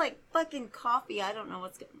 it's still like fucking coffee. I don't know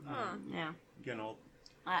what's going on. Yeah. you? Getting old.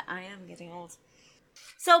 I am getting old.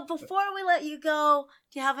 So before we let you go,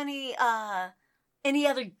 do you have any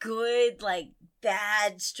other good, like,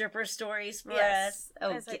 bad stripper stories for Yes.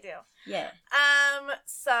 us? Yes, I do. Yeah.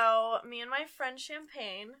 So me and my friend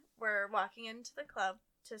Champagne were walking into the club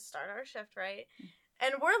to start our shift, right?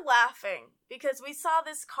 And we're laughing because we saw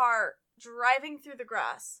this car driving through the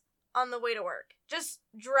grass on the way to work. Just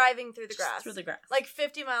driving through the grass. Through the grass. Like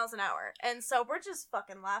 50 miles an hour. And so we're just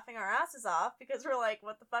fucking laughing our asses off because we're like,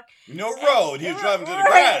 what the fuck? No road. He was driving through the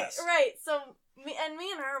Right, grass. Right. So me and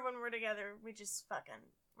her, when we're together, we just fucking,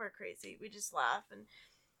 we're crazy. We just laugh and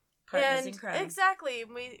Partners in crime. exactly.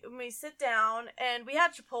 We sit down and we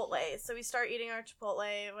had Chipotle, so we start eating our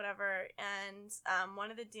Chipotle, whatever. And one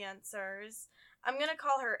of the dancers, I'm gonna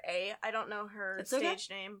call her A. I don't know her It's okay. stage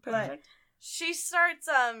name, Perfect. but she starts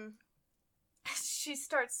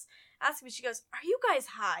asking me. She goes, "Are you guys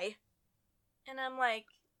high?" And I'm like,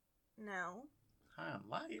 "No." High on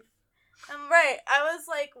life. I'm right. I was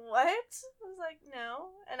like, "What?" I was like,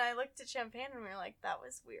 "No." And I looked at Champagne and we were like, "That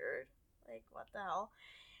was weird. Like, what the hell?"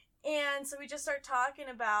 And so we just start talking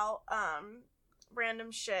about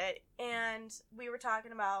random shit, and we were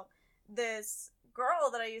talking about this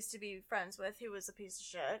girl that I used to be friends with who was a piece of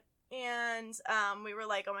shit, and we were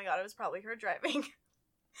like, "Oh my god, it was probably her driving."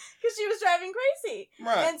 Because she was driving crazy,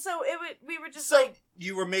 Right. and so we were just So like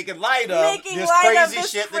you were making light of making this light crazy of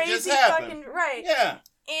this shit crazy that just happened. fucking right. Yeah.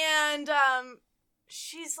 And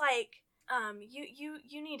she's like,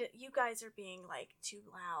 you need it. You guys are being like too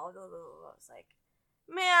loud. I was like,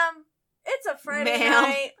 ma'am, it's a Friday Ma'am.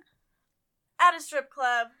 night at a strip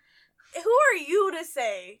club. Who are you to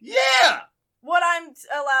say Yeah. what I'm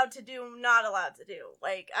allowed to do, not allowed to do?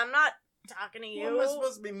 Like, I'm not talking to you. What am I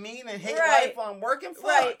supposed to be mean and hate Right. life on working? Fuck.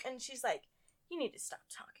 Right. And she's like, you need to stop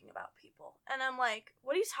talking about people. And I'm like,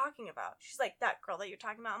 what are you talking about? She's like, that girl that you're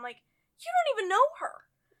talking about. I'm like, you don't even know her.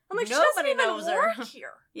 I'm like, Nobody she doesn't even knows her. work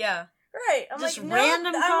here. Yeah. Right. I'm Just like, no.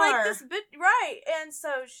 random I'm car. like, this bit. Right. And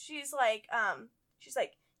so she's like,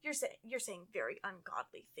 you're saying very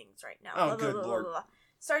ungodly things right now. Oh, Blah, good blah, blah, Lord. blah, blah.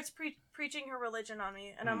 Starts preaching her religion on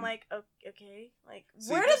me, and I'm like, okay, like,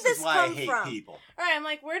 See, where did this is why come I hate from? people. All right, I'm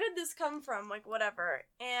like, where did this come from? Like, whatever.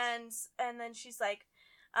 And then she's like,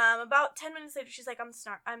 about 10 minutes later, she's like,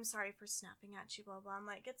 I'm sorry for snapping at you, blah, blah. I'm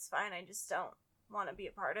like, it's fine. I just don't want to be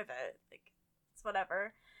a part of it. Like, it's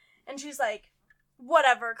whatever. And she's like,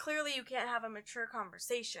 whatever. Clearly you can't have a mature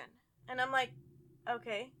conversation. And I'm like,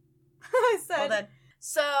 okay. I said, Well then.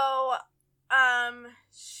 so,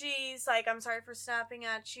 she's like, I'm sorry for snapping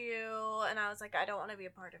at you. And I was like, I don't want to be a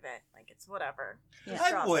part of it. Like, it's whatever. Just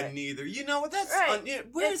I drop wouldn't it. either. You know what? That's Right.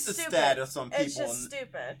 where's It's the stupid. status on people? It's just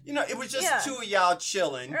stupid. You know, it was just Yeah. two of y'all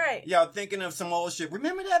chilling. Right. Y'all thinking of some old shit.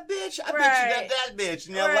 Remember that bitch? I bet Right. you that bitch.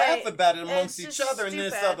 And y'all Right. laugh about it amongst It's each just other. And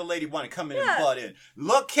this stupid. other lady want to come in Yeah. and butt in.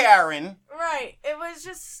 Look, Karen. Right. It was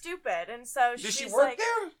just stupid. And so Did she's she work like,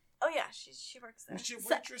 there? oh yeah, she works there. Was she a So-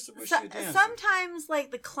 waitress or was she a dancer? Sometimes,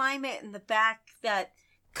 like, the climate in the back that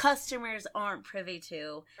customers aren't privy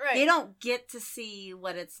to, Right. they don't get to see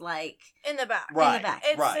what it's like in the back. Right. in the back.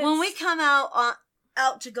 Right. when we come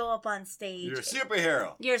out to go up on stage. You're a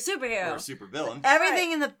superhero. You're a superhero. Or a supervillain.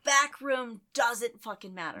 Everything in the back room doesn't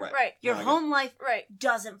fucking matter. Right. Right. Your No, I get home life Right.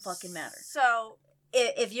 doesn't fucking matter. So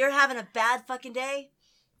If you're having a bad fucking day,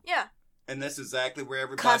 yeah. And that's exactly where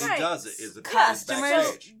everybody Customers- does it. Is customers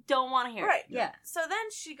backstage. don't want to hear Right. it. Yeah. So then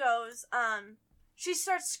she goes, she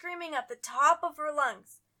starts screaming at the top of her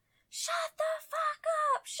lungs, shut the fuck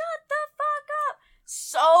up! Shut the fuck up!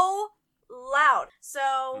 So loud.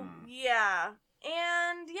 So, yeah.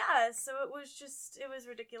 And yeah, so it was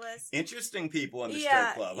ridiculous. Interesting people in the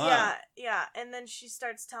Yeah, strip club, huh? yeah. And then she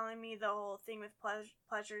starts telling me the whole thing with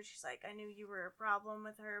pleasure. She's like, I knew you were a problem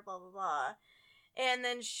with her, blah, blah, blah. And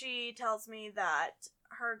then she tells me that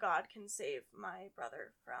her God can save my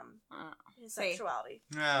brother from his see. sexuality.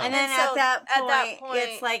 Yeah. And then And so at that point, point-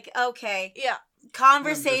 it's like, okay, Yeah.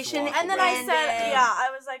 conversation. walk And then away. I said, ended. yeah,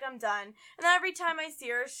 I was like, I'm done. And then every time I see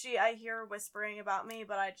her, I hear her whispering about me,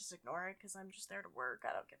 but I just ignore it because I'm just there to work.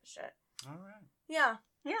 I don't give a shit. All right. Yeah.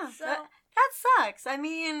 Yeah, So- that sucks. I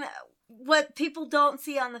mean, what people don't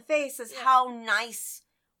see on the face is Yeah. how nice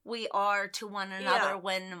we are to one another Yeah.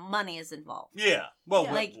 when money is involved. Yeah. Well,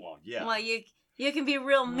 Yeah. Like, yeah. Well, you can be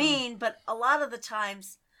real mean, but a lot of the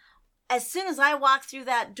times, as soon as I walk through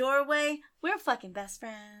that doorway, we're fucking best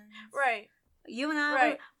friends. Right. You and I,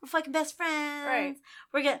 Right. we're fucking best friends. Right.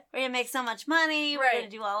 We're gonna make so much money. We're Right. gonna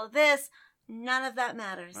do all of this. None of that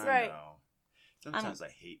matters. I Right. know. Sometimes I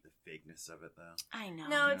hate the fakeness of it, though. I know.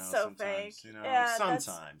 No, You it's know, so sometimes, fake. You know, Yeah,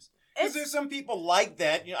 sometimes. Because It's, there's some people like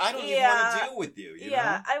that. You know, I don't even Yeah. want to deal with you. You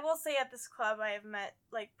yeah, know? I will say at this club I have met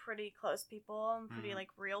like pretty close people and pretty Mhm. like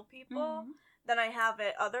real people Mhm. than I have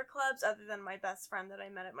at other clubs, other than my best friend that I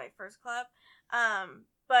met at my first club.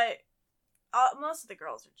 But most of the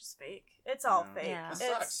girls are just fake. It's all Yeah. fake. Yeah. That It's,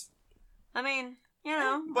 sucks. I mean, you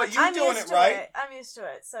know. But you're I'm doing used it to right. it. I'm used to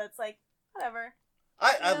it, so it's like whatever.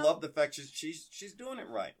 I know? love the fact she's doing it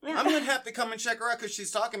right. Yeah. I'm gonna have to come and check her out because she's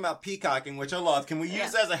talking about peacocking, which I love. Can we use Yeah.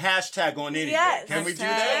 that as a hashtag on anything? Yes. Can we do Hashtag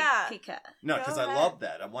that? Yeah. Peacock. No, Go because I ahead. love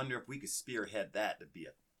that. I wonder if we could spearhead that to be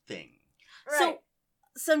a thing. Right.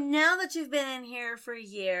 So now that you've been in here for a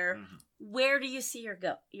year, Mhm. where do you see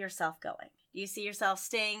yourself going? Do you see yourself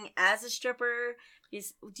staying as a stripper? Do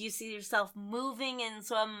you see yourself moving in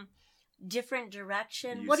some different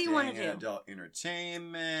direction? What do you want to staying in do? Adult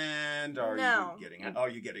entertainment? Are No. you getting? Are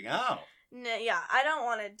you getting out? No, yeah, I don't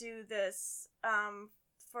want to do this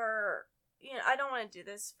for I don't want to do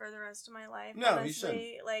this for the rest of my life. No, you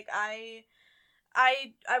honestly. Like I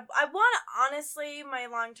want to, honestly, my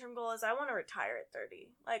long-term goal is I want to retire at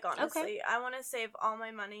 30. Like honestly, I want to save all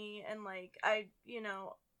my money and like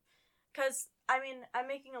cuz I mean, I'm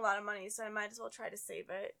making a lot of money, so I might as well try to save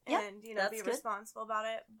it Yeah, and be that's good. responsible about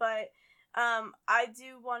it. But I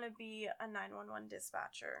do want to be a 911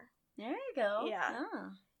 dispatcher. There you go. Yeah.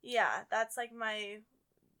 Oh. Yeah, that's like my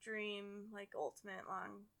dream, like ultimate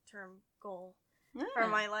long-term goal for Yeah.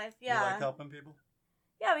 my life. You Yeah. like helping people?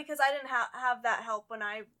 Yeah, because I didn't have that help when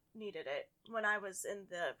I needed it, when I was in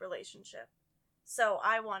the relationship. So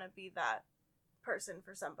I want to be that person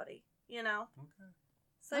for somebody, you know? Okay.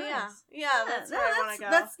 So Nice. yeah, that's where I want to go.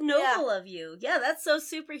 That's noble Yeah. of you. Yeah, that's so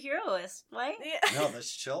superheroist, right? Yeah. No,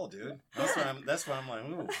 that's chill, dude. That's Yeah. why I'm like,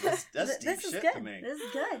 ooh, that's deep This is shit good. to me. This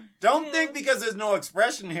is good. Don't Yeah. think because there's no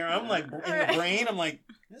expression here. I'm like in the Right. brain. I'm like,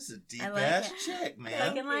 this is a deep I like ass it. chick, I man.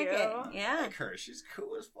 fucking like you. it. I Yeah. like her. She's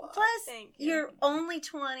cool as fuck. Plus, Thank you. you're only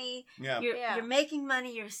 20. Yeah. Yeah. You're making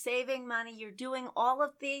money. You're saving money. You're doing all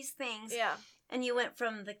of these things. Yeah. And you went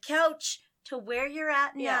from the couch to where you're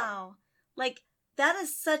at Yeah. now. Like, that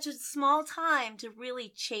is such a small time to really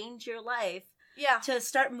change your life, Yeah. to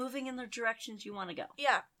start moving in the directions you want to go.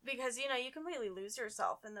 Yeah, because you completely lose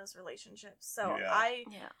yourself in those relationships. So Yeah. I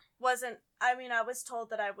Yeah. I was told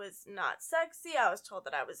that I was not sexy. I was told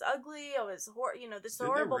that I was ugly. I was this Did they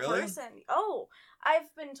horrible really? person. Oh,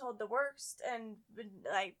 I've been told the worst, and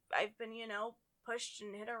I've been pushed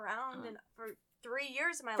and hit around and for 3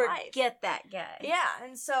 years of my life. Forget that guy. Yeah,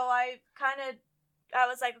 and so I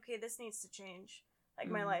was like, okay, this needs to change. Like,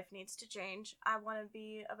 my Mhm. life needs to change. I want to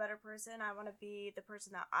be a better person. I want to be the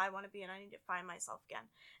person that I want to be, and I need to find myself again.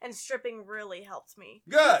 And stripping really helped me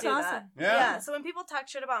Good. do awesome. that. Yeah. So when people talk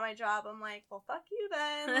shit about my job, I'm like, well, fuck you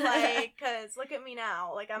then. Like, because look at me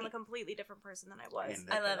now. Like, I'm a completely different person than I was. And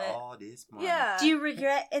I look love at it. all this money. Yeah. Do you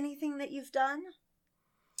regret anything that you've done?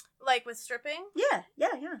 Like, with stripping? Yeah.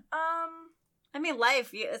 I mean,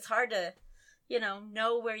 life, it's hard to,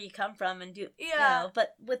 know where you come from and do, Yeah.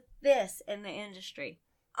 but with this in the industry.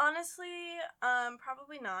 Honestly,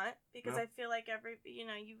 probably not. Because No. I feel like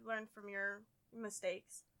you learn from your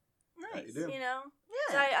mistakes. Yeah, you do. So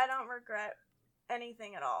Yeah. I don't regret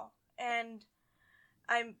anything at all. And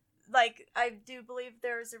I do believe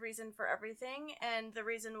there's a reason for everything. And the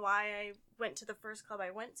reason why I went to the first club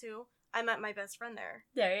I went to, I met my best friend there.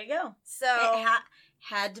 There you go. So, It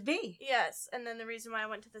had to be. yes. And then the reason why I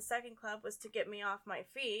went to the second club was to get me off my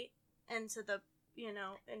feet into the,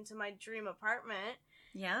 into my dream apartment.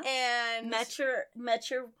 Yeah. And Met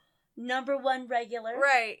your number one regular.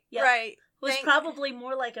 right, Yep. right. Who's Thank- probably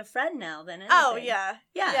more like a friend now than anything. Oh, yeah.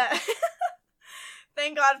 Yeah.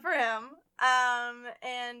 Thank God for him.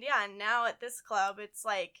 And yeah, now at this club, it's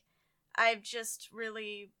like, I've just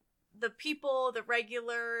really, the people, the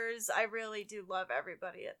regulars, I really do love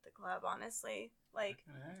everybody at the club, honestly. Like,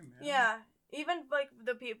 Hey, man. yeah, even like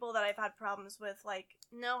the people that I've had problems with, like,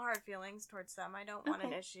 no hard feelings towards them. I don't want an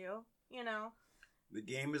Okay. issue, The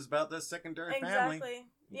game is about the secondary family. Exactly.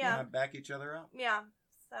 You Yeah. gotta back each other up. Yeah.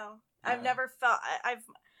 So Yeah. I've never felt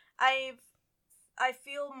I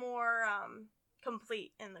feel more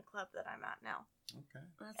complete in the club that I'm at now, Okay.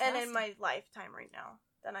 That's and in awesome. my lifetime right now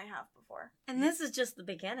than I have before. And this is just the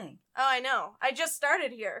beginning. Oh, I know. I just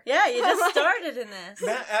started here. Yeah, you just started in this.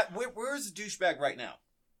 Matt, where's the douchebag right now?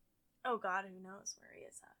 Oh God, who knows where he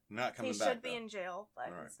is at? Not coming He back. should be though. in jail, but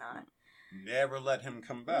All right. he's not. Never let him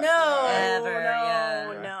come back. No, right? Ever,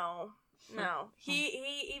 yeah. no.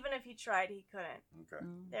 He even if he tried, he couldn't. Okay.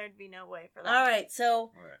 There'd be no way for that. All right, so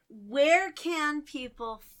All right. where can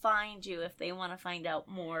people find you if they want to find out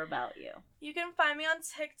more about you? You can find me on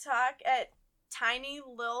TikTok at Tiny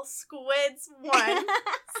Lil Squids 1.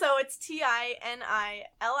 So it's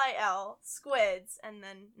TINILIL Squids and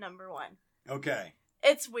then number 1. Okay.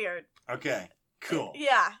 It's weird. Okay. Cool.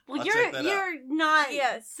 Yeah. Well, I'll check that you're not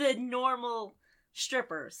Yes. the normal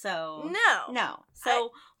stripper, so No.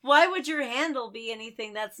 So why would your handle be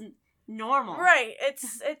anything that's normal? Right. It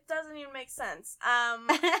doesn't even make sense.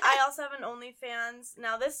 I also have an OnlyFans.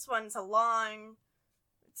 Now this one's a long.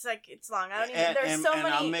 It's long. I don't even. There's so many.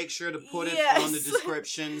 And I'll make sure to put it Yes. on the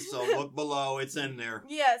description. So look below. It's in there.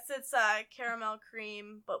 Yes, it's caramel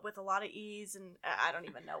cream, but with a lot of E's, and I don't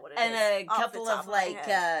even know what it is. And a off the couple top of my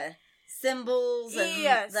head. symbols and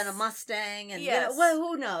Yes. then a Mustang and Yes.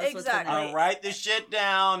 who knows what's in Exactly. there. I'll write this shit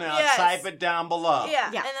down and I'll Yes. type it down below.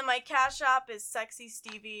 Yeah. Yeah. And then my Cash App is Sexy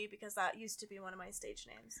Stevie because that used to be one of my stage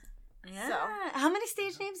names. Yeah. So. How many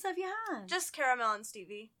stage names have you had? Just Caramel and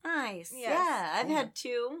Stevie. Nice. Yes. Yeah, I've had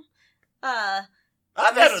 2.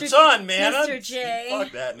 I've had a Mr. ton, man. Mr. J.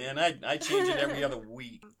 Fuck that, man. I change it every other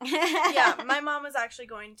week. Yeah, my mom was actually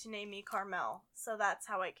going to name me Carmel, so that's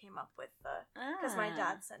how I came up with because my Ah.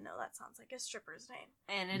 dad said, no, that sounds like a stripper's name.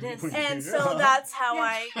 And it is. And so that's how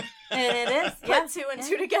I And it is. put Yeah. 2 and Yeah.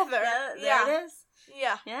 2 together. Yeah, there it is.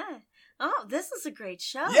 Yeah. Yeah. Oh, this is a great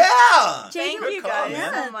show. Yeah! Thank Good you call, guys.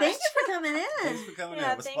 man. Yeah, so much. thank you for coming in. Thanks for coming in.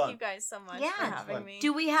 Yeah, It was thank fun. you guys so much Yeah. for having Fun. me.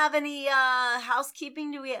 Do we have any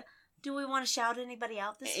housekeeping? Do we want to shout anybody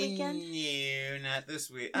out this weekend? No, not this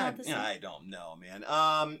week. Not this week. I don't know, man.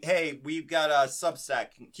 Hey, we've got a Substack.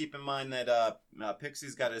 Keep in mind that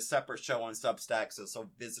Pixie's got a separate show on Substack, so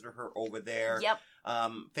visit her over there. Yep.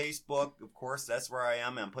 Facebook, of course, that's where I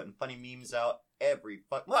am. I'm putting funny memes out every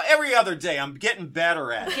other day. I'm getting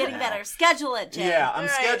better at it. Getting now. better. Schedule it, Jay. Yeah, I'm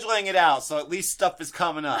Right. scheduling it out, so at least stuff is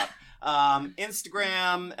coming up.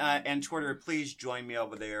 Instagram and Twitter, please join me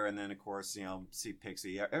over there. And then, of course, see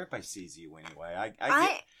Pixie. Everybody sees you anyway.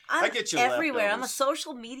 I'm get you everywhere. I'm a leftovers.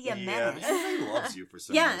 social media menace. Everybody loves you for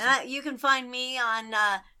some Yeah, reason. you can find me on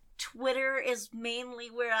Twitter is mainly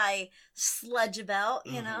where I sludge about,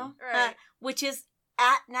 you Mhm. know, Right. which is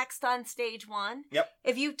at Next on Stage 1. Yep.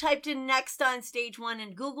 If you typed in Next on Stage 1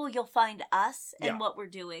 in Google, you'll find us and Yeah. what we're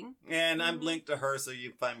doing. And I'm linked to her, so you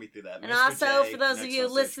can find me through that. And Mr. also, J, for those of Next you on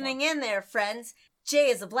Stage listening 1. in there, friends, Jay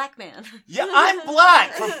is a black man. Yeah, I'm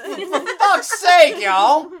black. For fuck's sake,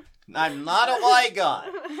 y'all. I'm not a white guy.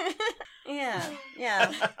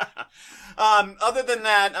 Yeah. Other than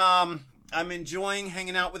that, I'm enjoying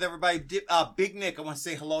hanging out with everybody. Big Nick, I want to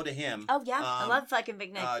say hello to him. Oh, yeah. I love fucking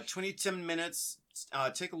Big Nick. 22 minutes.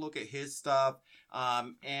 Take a look at his stuff.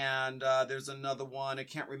 And there's another one. I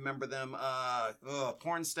can't remember them.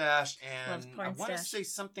 Porn Stash. And Love Porn I want to Stash. say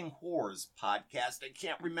something Whores podcast. I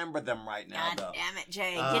can't remember them right now, God though. damn it,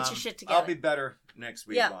 Jay. Get your shit together. I'll be better next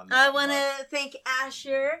week Yeah, on that. I want but- to thank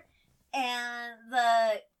Asher and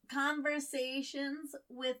the conversations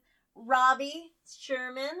with Robbie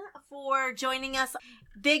Sherman for joining us.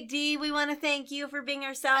 Big D, we want to thank you for being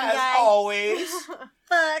our sound As guy. always.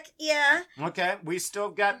 Fuck yeah. Okay, we still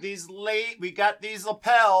got these we got these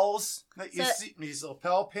lapels that you So- see, these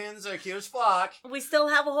lapel pins are cute as fuck. We still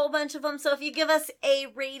have a whole bunch of them, so if you give us a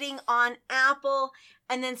rating on Apple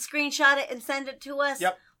and then screenshot it and send it to us,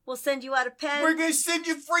 Yep. we'll send you out a pen. We're gonna send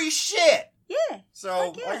you free shit. Yeah.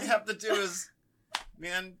 So Fuck yeah. all you have to do is,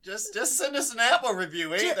 man, just send us an Apple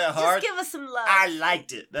review. It ain't Ju- that hard. Just give us some love. I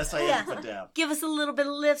liked it. That's how you Yeah. put down. Give us a little bit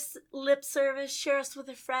of lip service. Share us with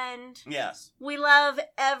a friend. Yes, We love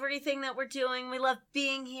everything that we're doing. We love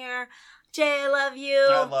being here. Jay, I love you.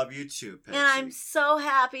 I love you too, Pixie. And I'm so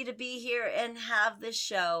happy to be here and have this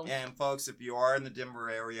show. And folks, if you are in the Denver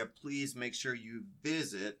area, please make sure you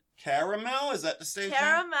visit Caramel. Is that the stage name?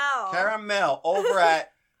 Caramel. Caramel over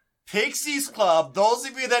at Pixie's Club. Those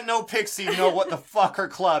of you that know Pixie know what the fuck her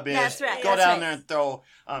club is. That's right, Go that's down right. there and throw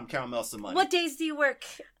Caramel some money. What days do you work?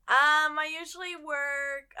 I usually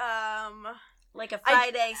work Like a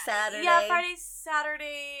Friday, Saturday? Yeah, Friday,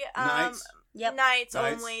 Saturday. Nights? Yep. Nights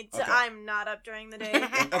Nights? only. Okay. I'm not up during the day.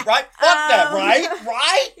 Right? Fuck that, right?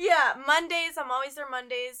 Right? Yeah, Mondays. I'm always there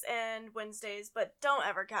Mondays and Wednesdays, but don't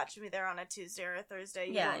ever catch me there on a Tuesday or a Thursday.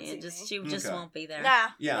 You Yeah, won't see me. she just Okay. won't be there. Nah.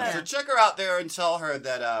 Yeah, Yeah. so check her out there and tell her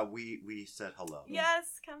that we said hello.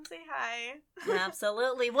 Yes, come say hi.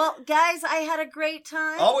 Absolutely. Well, guys, I had a great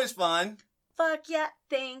time. Always fun. fuck yeah.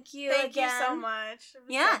 Thank you Thank again. you so much. It was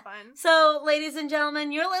Yeah. so fun. So, ladies and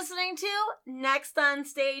gentlemen, you're listening to Next on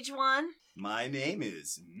Stage 1. My name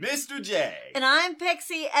is Mr. J. And I'm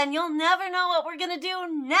Pixie, and you'll never know what we're going to do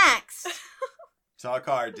next. Talk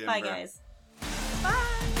hard, Denver. Bye, guys.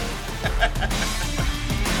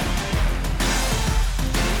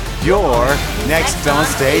 You're next on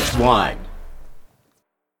stage 1.